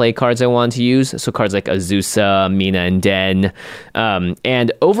lands into play cards I wanted to use. So cards like Azusa, Mina, and Den.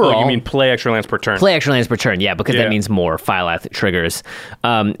 And overall... Oh, you mean play extra lands per turn? Play extra lands per turn, yeah, because that means more Phylath triggers.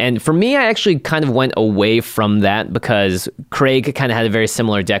 And for me, I actually kind of went away from that because Craig kind of had a very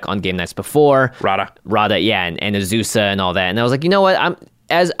similar deck on game nights before. Rada, yeah, and Azusa and all that. And I was like, you know what,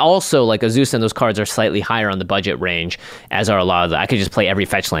 as also, like, Azusa and those cards are slightly higher on the budget range, as are a lot of I could just play every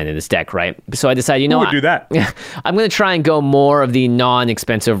fetch land in this deck, right? So I decided, Who would do that? I'm going to try and go more of the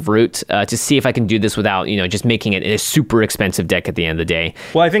non-expensive route to see if I can do this without, just making it a super expensive deck at the end of the day.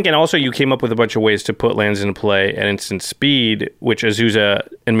 Well, I think, and also you came up with a bunch of ways to put lands into play at instant speed, which Azusa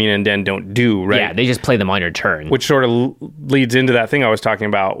and Mina and Den don't do, right? Yeah, they just play them on your turn. Which sort of leads into that thing I was talking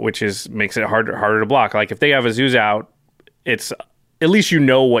about, which makes it harder to block. Like, if they have Azusa out, it's... at least you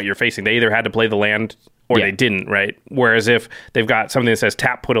know what you're facing. They either had to play the land or they didn't, right? Whereas if they've got something that says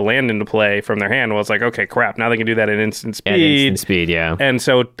tap, put a land into play from their hand, well, it's like, okay, crap. Now they can do that at instant speed. At instant speed, yeah. And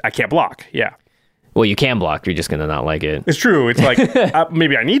so I can't block, yeah. Well, you can block. You're just going to not like it. It's true. It's like,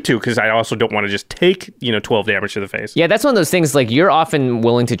 maybe I need to because I also don't want to just take, 12 damage to the face. Yeah, that's one of those things, like, you're often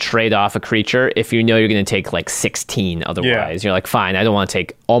willing to trade off a creature if you know you're going to take, like, 16 otherwise. Yeah. You're like, fine, I don't want to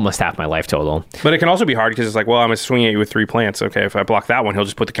take almost half my life total. But it can also be hard because it's like, well, I'm swinging at you with 3 plants. Okay, if I block that one, he'll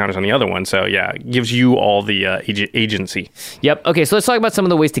just put the counters on the other one. So, yeah, it gives you all the agency. Yep. Okay, so let's talk about some of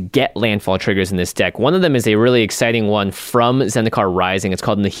the ways to get landfall triggers in this deck. One of them is a really exciting one from Zendikar Rising. It's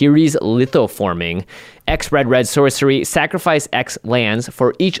called Nahiri's Lithoforming. X red sorcery, sacrifice X lands.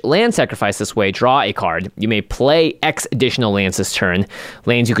 For each land sacrificed this way, draw a card. You may play X additional lands this turn.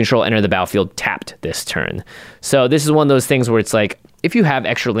 Lands you control enter the battlefield tapped this turn. So this is one of those things where it's like, if you have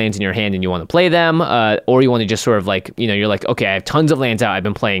extra lands in your hand and you want to play them, or you want to just sort of like, you're like, okay, I have tons of lands out. I've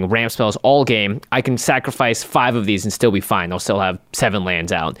been playing ramp spells all game. I can sacrifice 5 of these and still be fine. I'll still have 7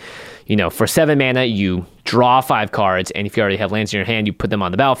 lands out. For 7 mana, you draw 5 cards, and if you already have lands in your hand, you put them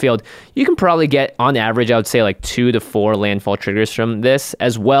on the battlefield. You can probably get, on average, I would say, like 2 to 4 landfall triggers from this,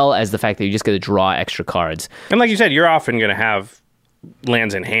 as well as the fact that you just get to draw extra cards. And like you said, you're often going to have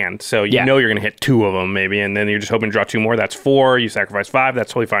lands in hand, so you know you're going to hit 2 of them maybe, and then you're just hoping to draw 2 more. That's 4. You sacrifice 5.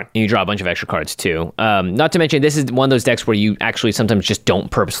 That's totally fine. And you draw a bunch of extra cards too. Not to mention, this is one of those decks where you actually sometimes just don't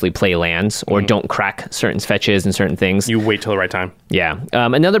purposely play lands or don't crack certain fetches and certain things. You wait till the right time. Yeah.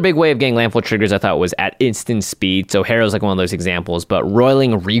 Another big way of getting landfall triggers I thought was at instant speed. So Harrow's like one of those examples, but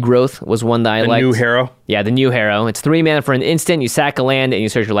Roiling Regrowth was one that I liked. The new Harrow? Yeah, the new Harrow. It's 3 mana for an instant. You sack a land and you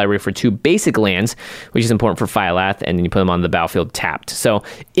search your library for 2 basic lands, which is important for Phylath, and then you put them on the battlefield tapped. So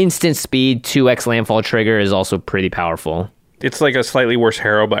instant speed, 2x landfall trigger is also pretty powerful. It's like a slightly worse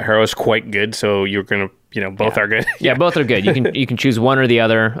Harrow, but Harrow is quite good, so you're going to, both are good. Yeah, both are good. You can choose one or the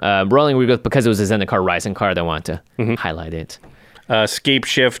other. Roiling Regrowth, because it was a Zendikar Rising card, I wanted to highlight it. Scape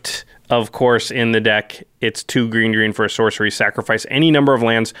Shift, of course, in the deck. It's 2 green for a sorcery. Sacrifice any number of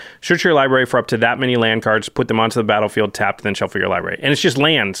lands. Search your library for up to that many land cards. Put them onto the battlefield, tapped, then shuffle your library. And it's just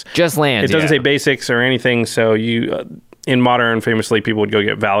lands. Just lands, It doesn't say basics or anything, so you... in Modern, famously, people would go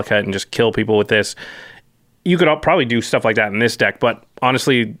get Valakut and just kill people with this. You could probably do stuff like that in this deck, but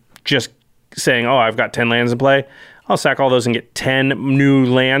honestly, just saying, I've got 10 lands in play, I'll sack all those and get 10 new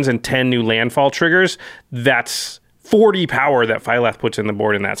lands and 10 new landfall triggers. That's 40 power that Phylath puts in the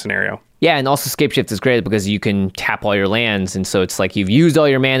board in that scenario. Yeah, and also Scape Shift is great because you can tap all your lands, and so it's like you've used all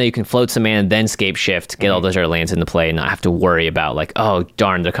your mana, you can float some mana, then Scape Shift, get all those other lands into play, and not have to worry about like, oh,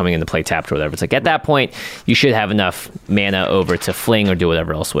 darn, they're coming into play tapped or whatever. It's like at that point, you should have enough mana over to fling or do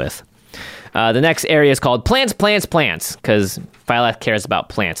whatever else with. The next area is called plants, because Phylath cares about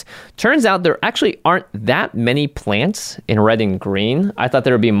plants. Turns out there actually aren't that many plants in red and green. I thought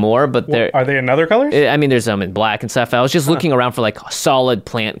there would be more, but are they in other colors? I mean, there's some in black and stuff. I was just looking around for like solid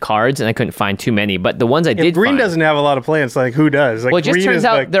plant cards, and I couldn't find too many. But the ones I did green find, doesn't have a lot of plants. Like, who does? Like, well, it just turns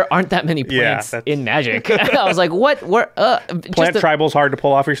out like, there aren't that many plants in Magic. I was like, what? Plant tribal's hard to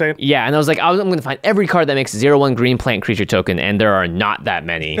pull off, you're saying? Yeah, and I was like, I'm going to find every card that makes 0/1 green plant creature token, and there are not that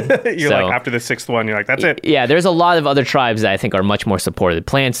many. You're like, after the 6th one, you're like, that's it. Yeah, there's a lot of other tribes that I think are much more supported.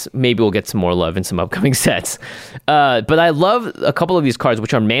 Plants maybe will get some more love in some upcoming sets. But I love a couple of these cards,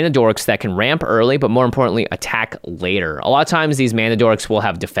 which are mana dorks that can ramp early, but more importantly, attack later. A lot of times these mana dorks will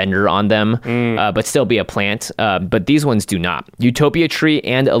have Defender on them, but still be a plant. But these ones do not. Utopia Tree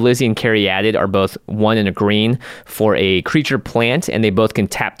and Elysian Caryatid are both 1 and a green for a creature plant, and they both can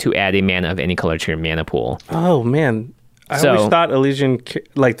tap to add a mana of any color to your mana pool. Oh, man. I always thought Elysian,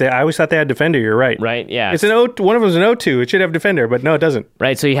 I always thought they had Defender. You're right. Right, yeah. It's one of them is an O2. It should have Defender, but no, it doesn't.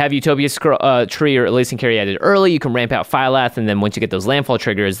 Right, so you have Utopia's Tree or Elysian Carry added early. You can ramp out Phylath, and then once you get those landfall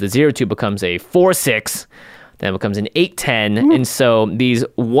triggers, the 0-2 becomes a 4-6. Then it becomes an 8-10. And so these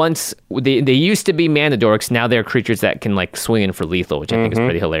they used to be mana dorks. Now they're creatures that can swing in for lethal, which I think is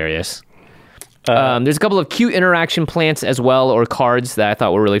pretty hilarious. There's a couple of cute interaction plants as well, or cards that I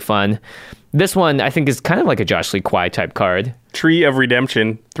thought were really fun. This one, I think, is kind of like a Josh Lee Kwai type card. Tree of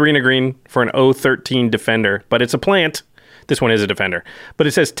Redemption, 3 and a green for an 0-13 Defender, but it's a plant. This one is a Defender. But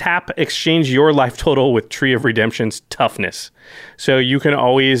it says tap, exchange your life total with Tree of Redemption's toughness. So you can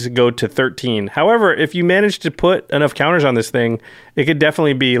always go to 13. However, if you manage to put enough counters on this thing, it could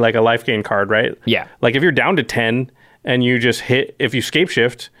definitely be like a life gain card, right? Yeah. Like if you're down to 10... and you just if you scape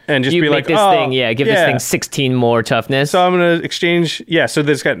shift and just you be make this thing 16 more toughness. So I'm going to exchange, so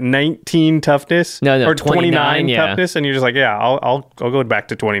that's got 19 toughness. No, or 29 toughness, and you're just like, I'll go back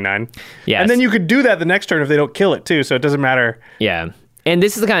to 29. Yeah. And then you could do that the next turn if they don't kill it too, so it doesn't matter. Yeah. And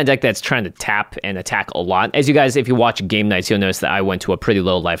this is the kind of deck that's trying to tap and attack a lot. As you guys, if you watch Game Nights, you'll notice that I went to a pretty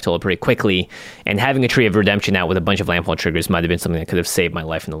low life total pretty quickly, and having a Tree of Redemption out with a bunch of landfall triggers might have been something that could have saved my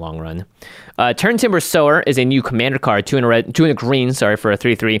life in the long run. Turn Timber Sower is a new commander card, 2 and a green, for a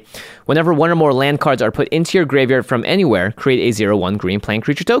 3/3. Whenever one or more land cards are put into your graveyard from anywhere, create a 0/1 green plant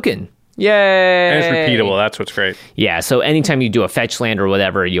creature token. Yay! And it's repeatable. That's what's great. Yeah, so anytime you do a fetch land or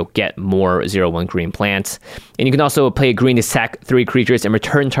whatever, you'll get more 0/1 green plants. And you can also play a green to sack 3 creatures and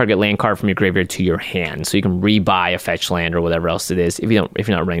return target land card from your graveyard to your hand. So you can rebuy a fetch land or whatever else it is if you're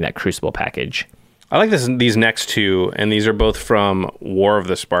not running that Crucible package. I like these next two, and these are both from War of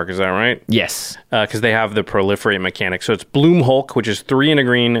the Spark. Is that right? Yes. Because they have the proliferate mechanic. So it's Bloom Hulk, which is 3 and a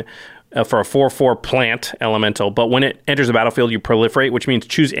green for a 4/4 plant elemental. But when it enters the battlefield, you proliferate, which means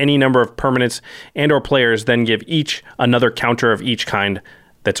choose any number of permanents and or players, then give each another counter of each kind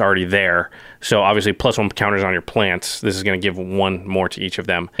that's already there. So obviously +1 counters on your plants. This is going to give 1 more to each of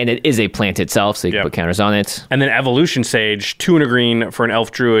them. And it is a plant itself, so you can put counters on it. And then Evolution Sage, 2 and a green for an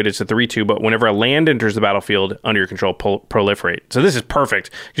elf druid. It's a 3/2, but whenever a land enters the battlefield under your control, proliferate. So this is perfect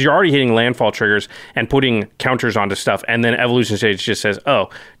because you're already hitting landfall triggers and putting counters onto stuff. And then Evolution Sage just says,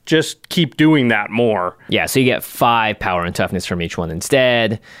 just keep doing that more. Yeah, so you get 5 power and toughness from each one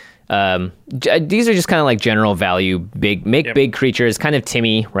instead. These are just kind of like general value, big creatures, kind of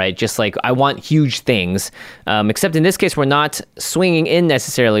Timmy, right? Just like I want huge things. Except in this case, we're not swinging in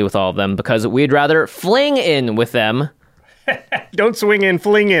necessarily with all of them because we'd rather fling in with them. Don't swing in,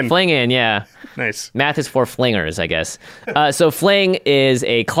 fling in. Fling in, yeah. Nice. Math is for flingers, I guess. So Fling is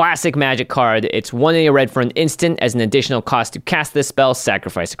a classic Magic card. It's 1 and a red for an instant. As an additional cost to cast this spell,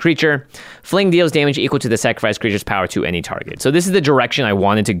 sacrifice a creature. Fling deals damage equal to the sacrificed creature's power to any target. So this is the direction I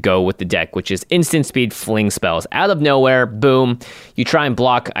wanted to go with the deck, which is instant speed Fling spells. Out of nowhere, boom. You try and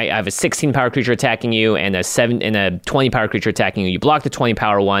block. I have a 16 power creature attacking you and a 20 power creature attacking you. You block the 20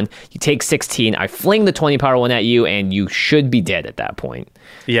 power one. You take 16. I fling the 20 power one at you, and you should be dead at that point.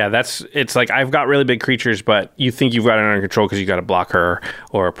 Yeah, it's like I've got really big creatures, but you think you've got it under control because you got a blocker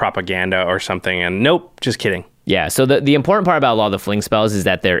or a propaganda or something, and nope, just kidding. Yeah, so the important part about a lot of the Fling spells is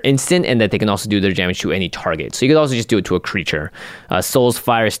that they're instant and that they can also do their damage to any target. So you could also just do it to a creature. Soul's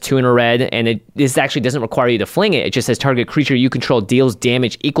Fire is 2 and a red, and this actually doesn't require you to fling it. It just says target creature you control deals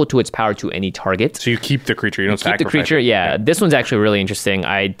damage equal to its power to any target. So you keep the creature, you don't sacrifice keep the creature, it. yeah. This one's actually really interesting.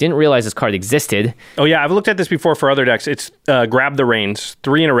 I didn't realize this card existed. Oh yeah, I've looked at this before for other decks. It's Grab the Reins,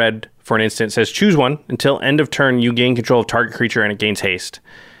 3 and a red for an instant. It says choose one. Until end of turn, you gain control of target creature and it gains haste.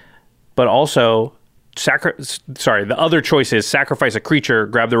 But also... the other choice is sacrifice a creature,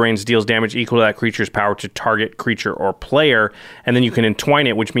 Grab the Reins deals damage equal to that creature's power to target creature or player, and then you can entwine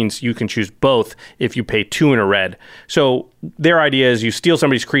it, which means you can choose both if you pay 2 and a red. So their idea is you steal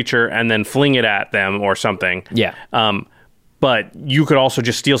somebody's creature and then fling it at them or something. Yeah. But you could also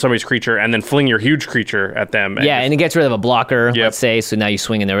just steal somebody's creature and then fling your huge creature at them. And it gets rid of a blocker, let's say, so now you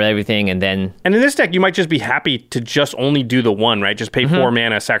swing in there with everything, and then... And in this deck, you might just be happy to just only do the one, right? Just pay 4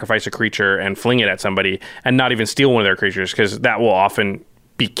 mana, sacrifice a creature, and fling it at somebody, and not even steal one of their creatures, because that will often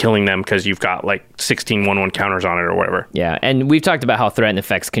be killing them because you've got like 16 1/1 counters on it or whatever. Yeah, and we've talked about how threat and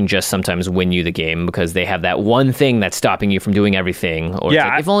effects can just sometimes win you the game because they have that one thing that's stopping you from doing everything. Or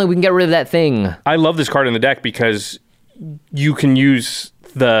if only we can get rid of that thing. I love this card in the deck because... you can use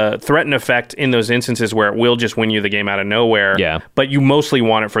the threaten effect in those instances where it will just win you the game out of nowhere. Yeah. But you mostly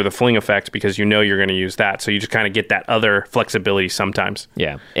want it for the fling effect because you know you're going to use that. So you just kind of get that other flexibility sometimes.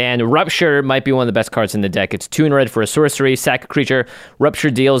 Yeah. And Rupture might be one of the best cards in the deck. It's 2 and red for a sorcery, sack a creature. Rupture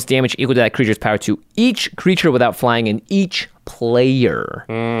deals damage equal to that creature's power to each creature without flying in each player.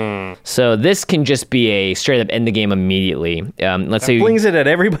 So this can just be a straight up end the game immediately. Let's say Flings it at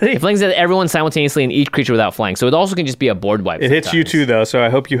everybody. it flings at everyone simultaneously and each creature without flying. So it also can just be a board wipe. It hits you too, though, so I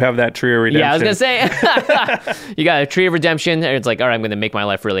hope you have that Tree of Redemption. Yeah, I was gonna say you got a Tree of Redemption, and it's like, all right, I'm gonna make my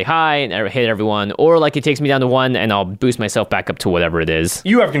life really high and hit everyone, or like it takes me down to 1, and I'll boost myself back up to whatever it is.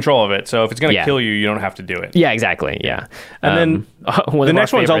 You have control of it, so if it's gonna kill you, you don't have to do it. Yeah, exactly. Yeah, And then the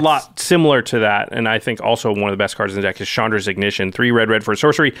next one's a favorites. lot similar to that, and I think also one of the best cards in the deck is Chandra's Ignition. 3 red for a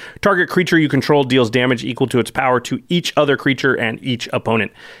sorcery. Target creature you control deals damage equal to its power to each other creature and each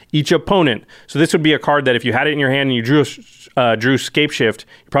opponent. Each opponent. So this would be a card that if you had it in your hand and you drew Scapeshift,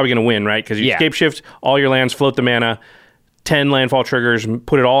 you're probably going to win, right? Because you Scapeshift all your lands, float the mana, 10 landfall triggers,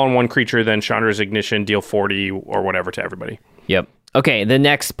 put it all on one creature, then Chandra's Ignition, deal 40 or whatever to everybody. Yep. Okay, the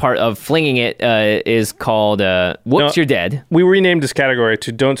next part of flinging it is called Whoops, You're Dead. We renamed this category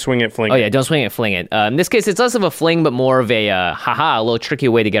to Don't Swing It, Fling It. Oh yeah, don't swing it, fling it. In this case, it's less of a fling, but more of a a little tricky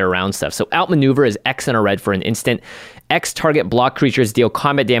way to get around stuff. So outmaneuver is X and a red for an instant. X target block creatures deal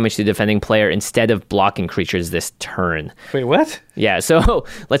combat damage to defending player instead of blocking creatures this turn. Wait, what? Yeah, so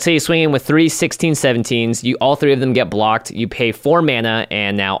let's say you swing in with 3 16, 17s. All 3 of them get blocked. You pay 4 mana,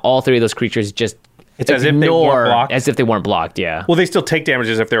 and now all 3 of those creatures just It's as if they weren't blocked. As if they weren't blocked, yeah. Well, they still take damage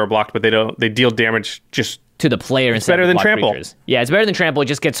as if they were blocked, but they deal damage just to the player instead better of than blocked trample. Creatures. Yeah, it's better than trample. It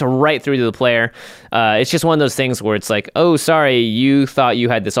just gets right through to the player. It's just one of those things where it's like, oh, sorry, you thought you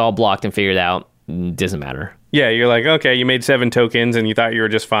had this all blocked and figured out. Doesn't matter. Yeah, you're like, okay, you made 7 tokens and you thought you were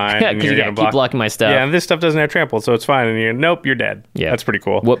just fine. Yeah, because you gonna keep blocking my stuff. Yeah, and this stuff doesn't have trample, so it's fine. And nope, you're dead. Yeah. That's pretty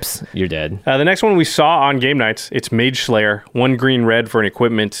cool. Whoops, you're dead. The next one we saw on game nights, it's Mage Slayer. 1 green red for an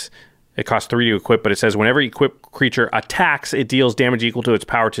equipment. It costs 3 to equip, but it says whenever equipped creature attacks, it deals damage equal to its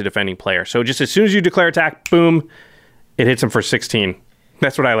power to defending player. So just as soon as you declare attack, boom, it hits him for 16.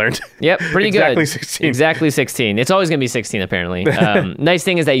 That's what I learned. Yep, pretty exactly good. 16. Exactly 16. It's always going to be 16, apparently. Nice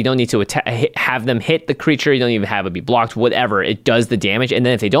thing is that you don't need to have them hit the creature. You don't even have it be blocked, whatever. It does the damage, and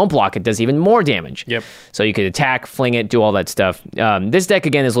then if they don't block, it does even more damage. Yep. So you could attack, fling it, do all that stuff. This deck,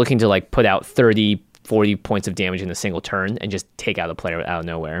 again, is looking to like put out 30, 40 points of damage in a single turn and just take out the player out of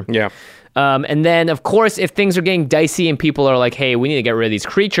nowhere. Yeah. And then, of course, if things are getting dicey and people are like, hey, we need to get rid of these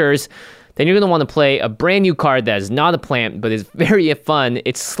creatures, then you're going to want to play a brand new card that is not a plant, but is very fun.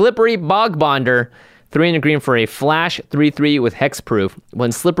 It's Slippery Bogbonder, 3 and a green for a flash 3/3 with hexproof.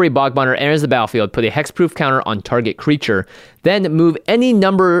 When Slippery Bogbonder enters the battlefield, put a hexproof counter on target creature. Then move any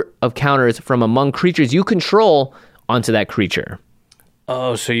number of counters from among creatures you control onto that creature.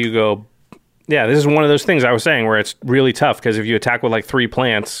 Oh, so you go... Yeah, this is one of those things I was saying where it's really tough because if you attack with like 3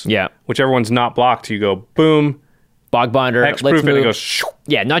 plants, whichever one's not blocked, you go boom, Bogbonder, hexproof, and it goes shoo.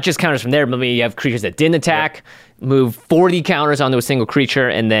 Yeah, not just counters from there, but maybe you have creatures that didn't attack, move 40 counters onto a single creature,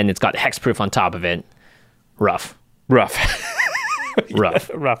 and then it's got hexproof on top of it. Rough. Rough.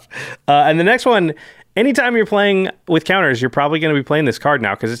 And the next one, anytime you're playing with counters, you're probably going to be playing this card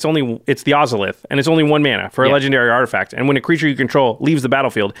now because it's the Ozolith, and it's only 1 mana for a legendary artifact. And when a creature you control leaves the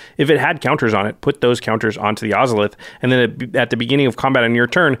battlefield, if it had counters on it, put those counters onto the Ozolith. And then at the beginning of combat on your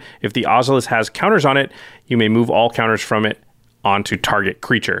turn, if the Ozolith has counters on it, you may move all counters from it onto target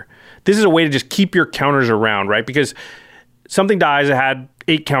creature. This is a way to just keep your counters around, right? Because something dies, it had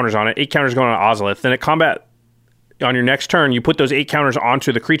 8 counters on it, 8 counters going on Ozolith. Then at combat on your next turn, you put those 8 counters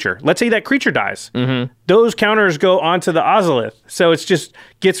onto the creature. Let's say that creature dies. Mm-hmm. Those counters go onto the Ozolith. So it's just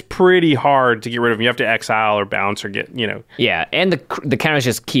gets pretty hard to get rid of them. You have to exile or bounce or get, Yeah, and the counters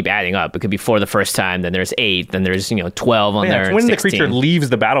just keep adding up. It could be 4 the first time, then there's 8, then there's, 12 on there. It's when 16. the creature leaves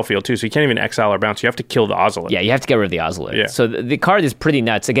the battlefield, too, so you can't even exile or bounce. You have to kill the Ozolith. Yeah, you have to get rid of the Ozolith. Yeah. So the card is pretty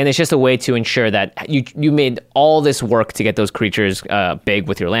nuts. Again, it's just a way to ensure that you made all this work to get those creatures big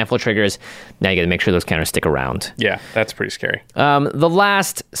with your landfall triggers. Now you got to make sure those counters stick around. Yeah, that's pretty scary. The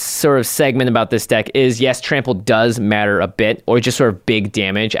last sort of segment about this deck is, yes, trample does matter a bit, or just sort of big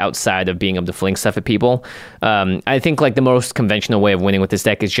damage outside of being able to fling stuff at people. I think like the most conventional way of winning with this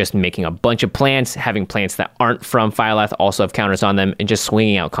deck is just making a bunch of plants, having plants that aren't from Phyalth also have counters on them, and just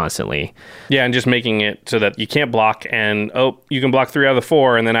swinging out constantly. Yeah, and just making it so that you can't block, and you can block 3 out of the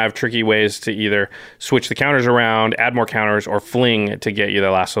 4, and then I have tricky ways to either switch the counters around, add more counters, or fling to get you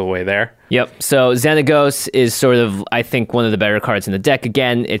the last of the way there. Yep. So Xenagos is sort of, I think, one of the better cards in the deck.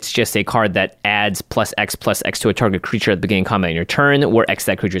 Again, it's just a card that adds +X to a target creature at the beginning of combat in your turn, where X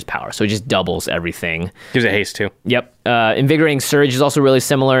that creature's power. So it just doubles everything. Gives it haste, too. Yep. Invigorating Surge is also really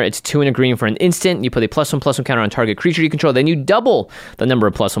similar. It's 2 and a green for an instant. You put a +1/+1 counter on target creature you control. Then you double the number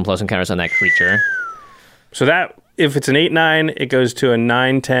of +1/+1 counters on that creature. So that, if it's an 8/9, it goes to a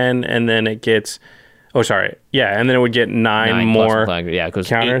 9/10, and then it gets... Oh, sorry. Yeah, and then it would get 9 more yeah, it goes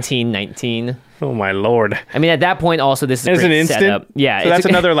counters. 18, 19. Oh my Lord. I mean, at that point, also, this is It's great an instant. setup. Yeah. So that's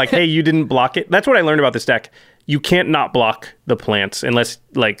another like, hey, you didn't block it. That's what I learned about this deck. You can't not block the plants unless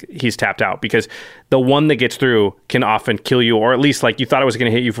like he's tapped out, because the one that gets through can often kill you, or at least like you thought it was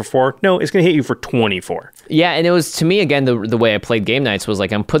going to hit you for 4. No, it's going to hit you for 24. Yeah, and it was, to me, again, the way I played game nights was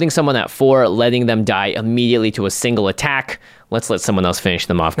like, I'm putting someone at 4, letting them die immediately to a single attack. Let's let someone else finish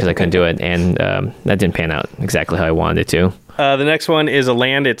them off because I couldn't do it. And that didn't pan out exactly how I wanted it to. The next one is a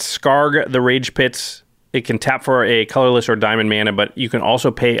land. It's Skarg, the Rage Pits. It can tap for a colorless or diamond mana, but you can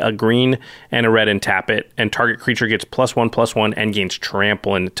also pay a green and a red and tap it, and target creature gets +1/+1 and gains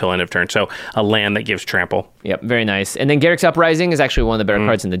trample until end of turn. So a land that gives trample. Yep, very nice. And then Garrick's Uprising is actually one of the better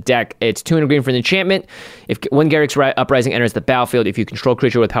cards in the deck. It's 2 and a green for an enchantment. When Garrick's Uprising enters the battlefield, if you control a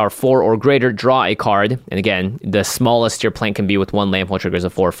creature with power 4 or greater, draw a card. And again, the smallest your plant can be with 1 landfall trigger is a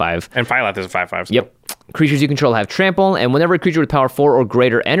 4/5. And Phyalth is a 5/5. So. Yep. Creatures you control have trample, and whenever a creature with power 4 or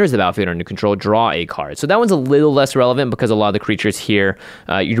greater enters the battlefield under control, draw a card. So that one's a little less relevant because a lot of the creatures here,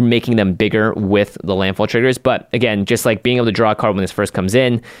 you're making them bigger with the landfall triggers. But again, just like being able to draw a card when this first comes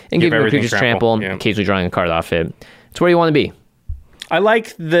in and give your creatures trample, occasionally drawing a card off it. It's where you want to be. I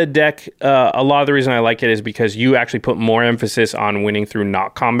like the deck. A lot of the reason I like it is because you actually put more emphasis on winning through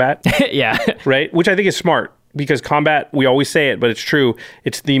not combat. Yeah. Right? Which I think is smart, because combat, we always say it, but it's true.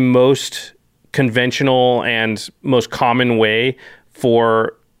 It's the most conventional and most common way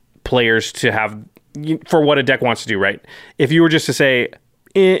for players to have, for what a deck wants to do, right? If you were just to say,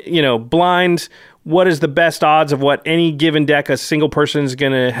 blind, what is the best odds of what any given deck a single person is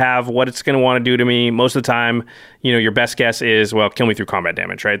going to have, what it's going to want to do to me? Most of the time, your best guess is, well, kill me through combat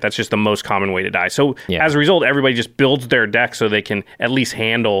damage, right? That's just the most common way to die. So as a result, everybody just builds their deck so they can at least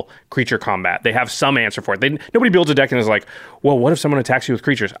handle creature combat. They have some answer for it. Nobody builds a deck and is like, well, what if someone attacks you with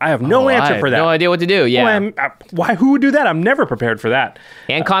creatures? I have no answer for that. No idea what to do. Yeah. Why? Who would do that? I'm never prepared for that.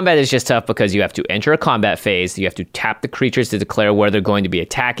 And combat is just tough because you have to enter a combat phase. You have to tap the creatures to declare where they're going to be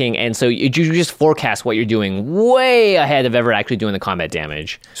attacking. And so you just forecast what you're doing way ahead of ever actually doing the combat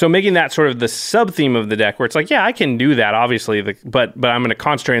damage. So making that sort of the sub theme of the deck, where it's like, yeah, I can do that, obviously, but I'm going to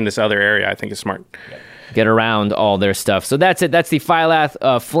concentrate in this other area, I think is smart. Get around all their stuff. So that's it. That's the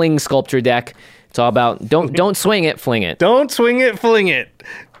Phylath Fling Sculptor deck. It's all about don't swing it, fling it. Don't swing it, fling it.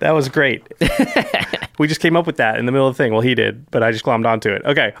 That was great. We just came up with that in the middle of the thing. Well, he did, but I just glommed onto it.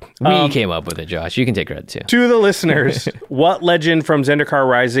 Okay. We came up with it, Josh. You can take credit, too. To the listeners, what legend from Zendikar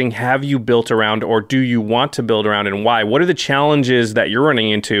Rising have you built around, or do you want to build around, and why? What are the challenges that you're running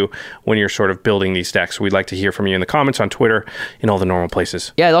into when you're sort of building these decks? We'd like to hear from you in the comments, on Twitter, in all the normal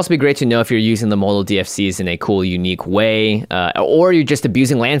places. Yeah, it'd also be great to know if you're using the modal DFCs in a cool, unique way, or you're just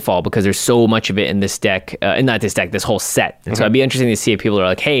abusing landfall, because there's so much of it in this deck, not this deck, this whole set. And so it'd be interesting to see if people are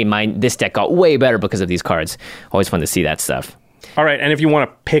like, hey, this deck got way better because of these cards. Always fun to see that stuff. All right, and if you want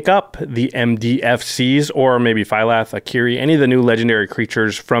to pick up the MDFCs, or maybe Phylath, Akiri, any of the new legendary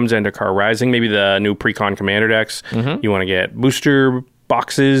creatures from Zendikar Rising, maybe the new Precon Commander decks, you want to get booster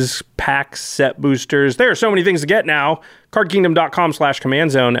boxes, packs, set boosters. There are so many things to get now.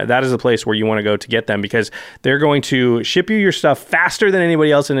 CardKingdom.com/Command Zone. That is the place where you want to go to get them, because they're going to ship you your stuff faster than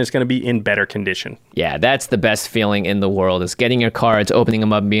anybody else, and it's going to be in better condition. Yeah, that's the best feeling in the world, is getting your cards, opening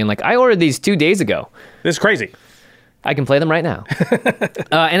them up, and being like, I ordered these 2 days ago. This is crazy. I can play them right now.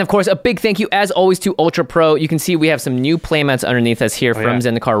 And of course, a big thank you, as always, to Ultra Pro. You can see we have some new playmats underneath us here from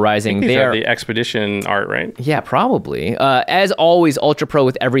Zendikar Rising. These are the Expedition art, right? Yeah, probably. As always, Ultra Pro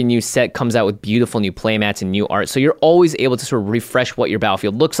with every new set comes out with beautiful new playmats and new art. So you're always able to sort of refresh what your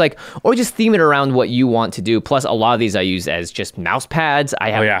battlefield looks like, or just theme it around what you want to do. Plus, a lot of these I use as just mouse pads. I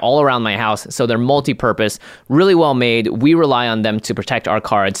have all around my house. So they're multi-purpose, really well made. We rely on them to protect our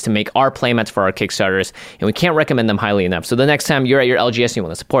cards, to make our playmats for our Kickstarters. And we can't recommend them highly enough. So the next time you're at your LGS and you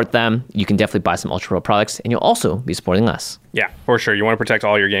want to support them, you can definitely buy some Ultra Pro products, and you'll also be supporting us. Yeah, for sure. You want to protect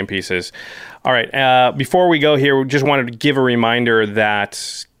all your game pieces. All right. Before we go here, we just wanted to give a reminder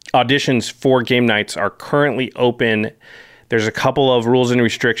that auditions for game nights are currently open. There's a couple of rules and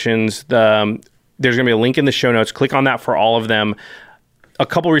restrictions. There's going to be a link in the show notes. Click on that for all of them. A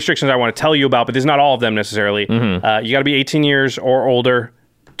couple of restrictions I want to tell you about, but there's not all of them necessarily. You got to be 18 years or older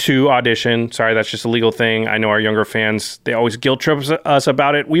to audition. Sorry, that's just a legal thing. I know our younger fans, they always guilt trip us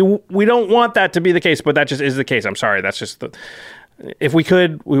about it. We don't want that to be the case, but that just is the case. I'm sorry. That's just if we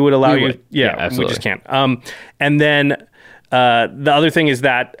could, we would allow you. Yeah, absolutely. We just can't. And then the other thing is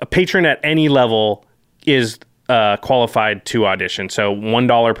that a patron at any level is qualified to audition. So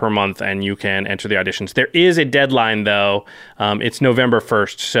 $1 per month, and you can enter the auditions. There is a deadline, though. It's November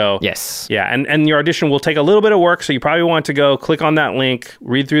 1st. So yes. Yeah, and your audition will take a little bit of work, so you probably want to go click on that link,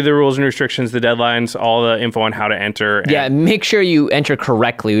 read through the rules and restrictions, the deadlines, all the info on how to enter. Yeah, make sure you enter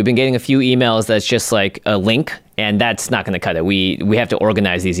correctly. We've been getting a few emails that's just like a link, and that's not going to cut it. We have to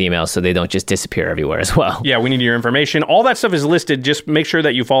organize these emails so they don't just disappear everywhere as well. Yeah, we need your information. All that stuff is listed. Just make sure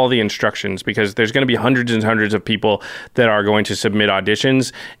that you follow the instructions, because there's going to be hundreds and hundreds of people that are going to submit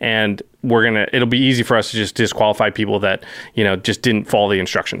auditions, and it'll be easy for us to just disqualify people that, just didn't follow the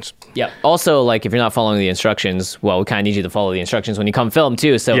instructions. Yeah. Also, like, if you're not following the instructions, well, we kind of need you to follow the instructions when you come film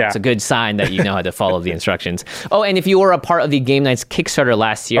too. So It's a good sign that you know how to follow the instructions. Oh, and if you were a part of the Game Nights Kickstarter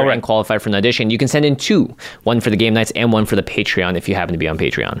last year and qualified for an audition, you can send in 2, one for the Game Nights and one for the Patreon if you happen to be on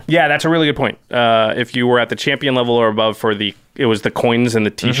Patreon. Yeah, that's a really good point. If you were at the champion level or above for it was the coins and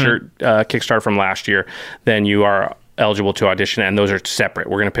the t-shirt Kickstarter from last year, then you are eligible to audition, and those are separate.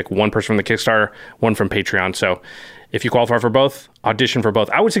 We're going to pick one person from the Kickstarter, one from Patreon. So if you qualify for both, audition for both.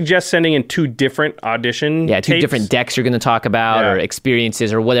 I would suggest sending in 2 different audition tapes. 2 different decks you're going to talk about or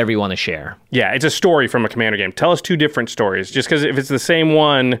experiences or whatever you want to share. Yeah, it's a story from a Commander game. Tell us 2 different stories. Just because if it's the same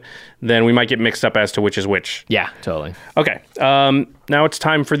one, then we might get mixed up as to which is which. Yeah, totally. Okay, now it's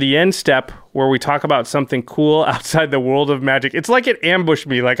time for the end step, where we talk about something cool outside the world of Magic. It's like it ambushed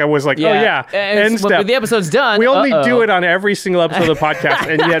me. Like I was like, end step. When the episode's done. We only do it on every single episode of the podcast,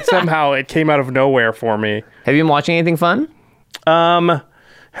 and yet somehow it came out of nowhere for me. Have you been watching anything fun?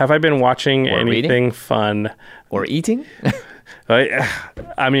 Have I been watching anything reading? Fun? Or eating?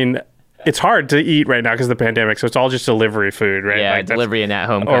 I mean, it's hard to eat right now because of the pandemic, so it's all just delivery food, right? Yeah, delivery and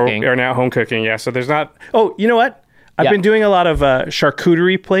at-home cooking. Or at-home cooking, yeah. So there's not... Oh, you know what? I've been doing a lot of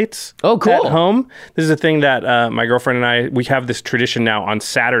charcuterie plates at home. This is a thing that my girlfriend and I, we have this tradition now on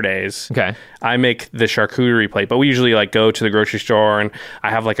Saturdays. Okay. I make the charcuterie plate, but we usually go to the grocery store, and I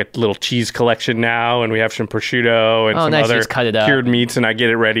have a little cheese collection now, and we have some prosciutto and some other cured meats, and I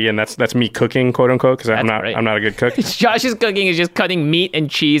get it ready, and that's me cooking, quote unquote, because I'm not a good cook. Josh's cooking is just cutting meat and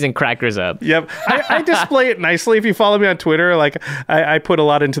cheese and crackers up. Yep. I display it nicely. If you follow me on Twitter, I put a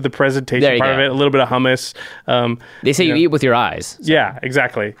lot into the presentation part of it, a little bit of hummus. They say you eat with your eyes. So. Yeah,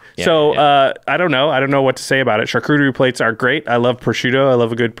 exactly. Yeah, so I don't know. I don't know what to say about it. Charcuterie plates are great. I love prosciutto. I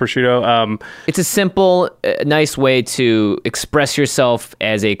love a good prosciutto. It's a simple, nice way to express yourself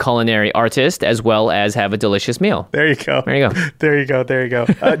as a culinary artist, as well as have a delicious meal. There you go. There you go. There you go. There you go.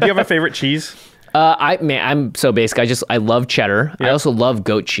 Do you have a favorite cheese? I'm so basic. I love cheddar. Yep. I also love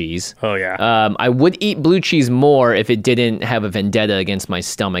goat cheese. Oh yeah. I would eat blue cheese more if it didn't have a vendetta against my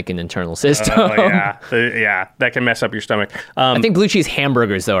stomach and internal system. Oh yeah. That can mess up your stomach. I think blue cheese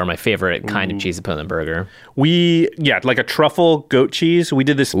hamburgers though are my favorite kind of cheese to put on a burger. Like a truffle goat cheese. We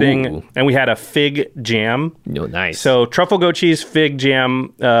did this thing, and we had a fig jam. Oh, nice. So truffle goat cheese, fig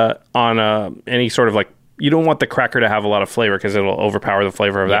jam on any sort of you don't want the cracker to have a lot of flavor because it'll overpower the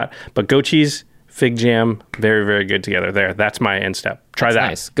flavor of that. But goat cheese, fig jam, very, very good together there. That's my end step. Try that.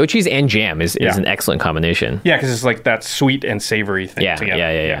 Nice. Goat cheese and jam is an excellent combination. Yeah, because it's that sweet and savory thing together.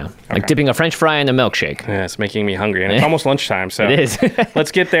 Yeah. Okay. Like dipping a French fry in a milkshake. Yeah, it's making me hungry. And it's almost lunchtime, so it is.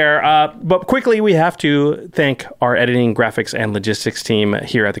 Let's get there. But quickly, we have to thank our editing, graphics, and logistics team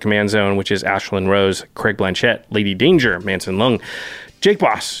here at the Command Zone, which is Ashlyn Rose, Craig Blanchett, Lady Danger, Manson Lung, Jake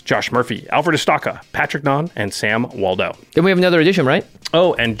Boss, Josh Murphy, Alfred Estaka, Patrick Nahn, and Sam Waldo. Then we have another edition, right?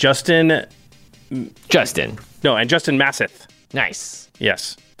 Oh, and Justin. No, and Justin Masseth. Nice.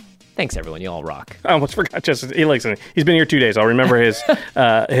 Yes. Thanks, everyone. You all rock. I almost forgot Justin. He's been here 2 days. I'll remember his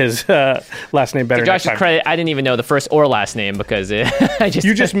last name better. To Josh's credit, I didn't even know the first or last name because you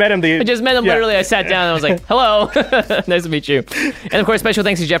just met him. I just met him. Literally, I sat down and I was like, "Hello, nice to meet you." And of course, special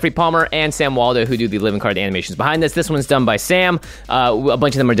thanks to Jeffrey Palmer and Sam Waldo, who do the living card animations behind this. This one's done by Sam. A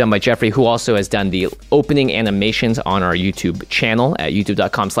bunch of them are done by Jeffrey, who also has done the opening animations on our YouTube channel at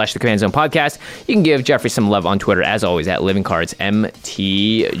youtube.com/The Command Zone Podcast. You can give Jeffrey some love on Twitter, as always, at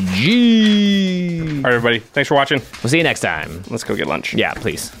LivingCardsMTG. All right, everybody. Thanks for watching. We'll see you next time. Let's go get lunch. Yeah,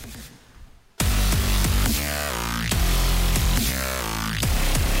 please.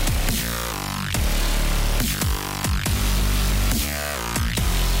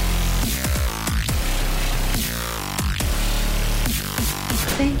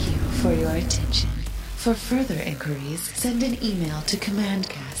 Thank you for your attention. For further inquiries, send an email to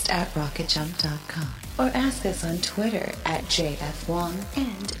commandcast@rocketjump.com or ask us on Twitter @JFWong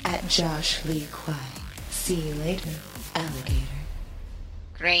and @JoshLeeQuai. See you later, alligator.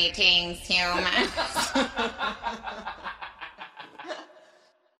 Greetings, humans.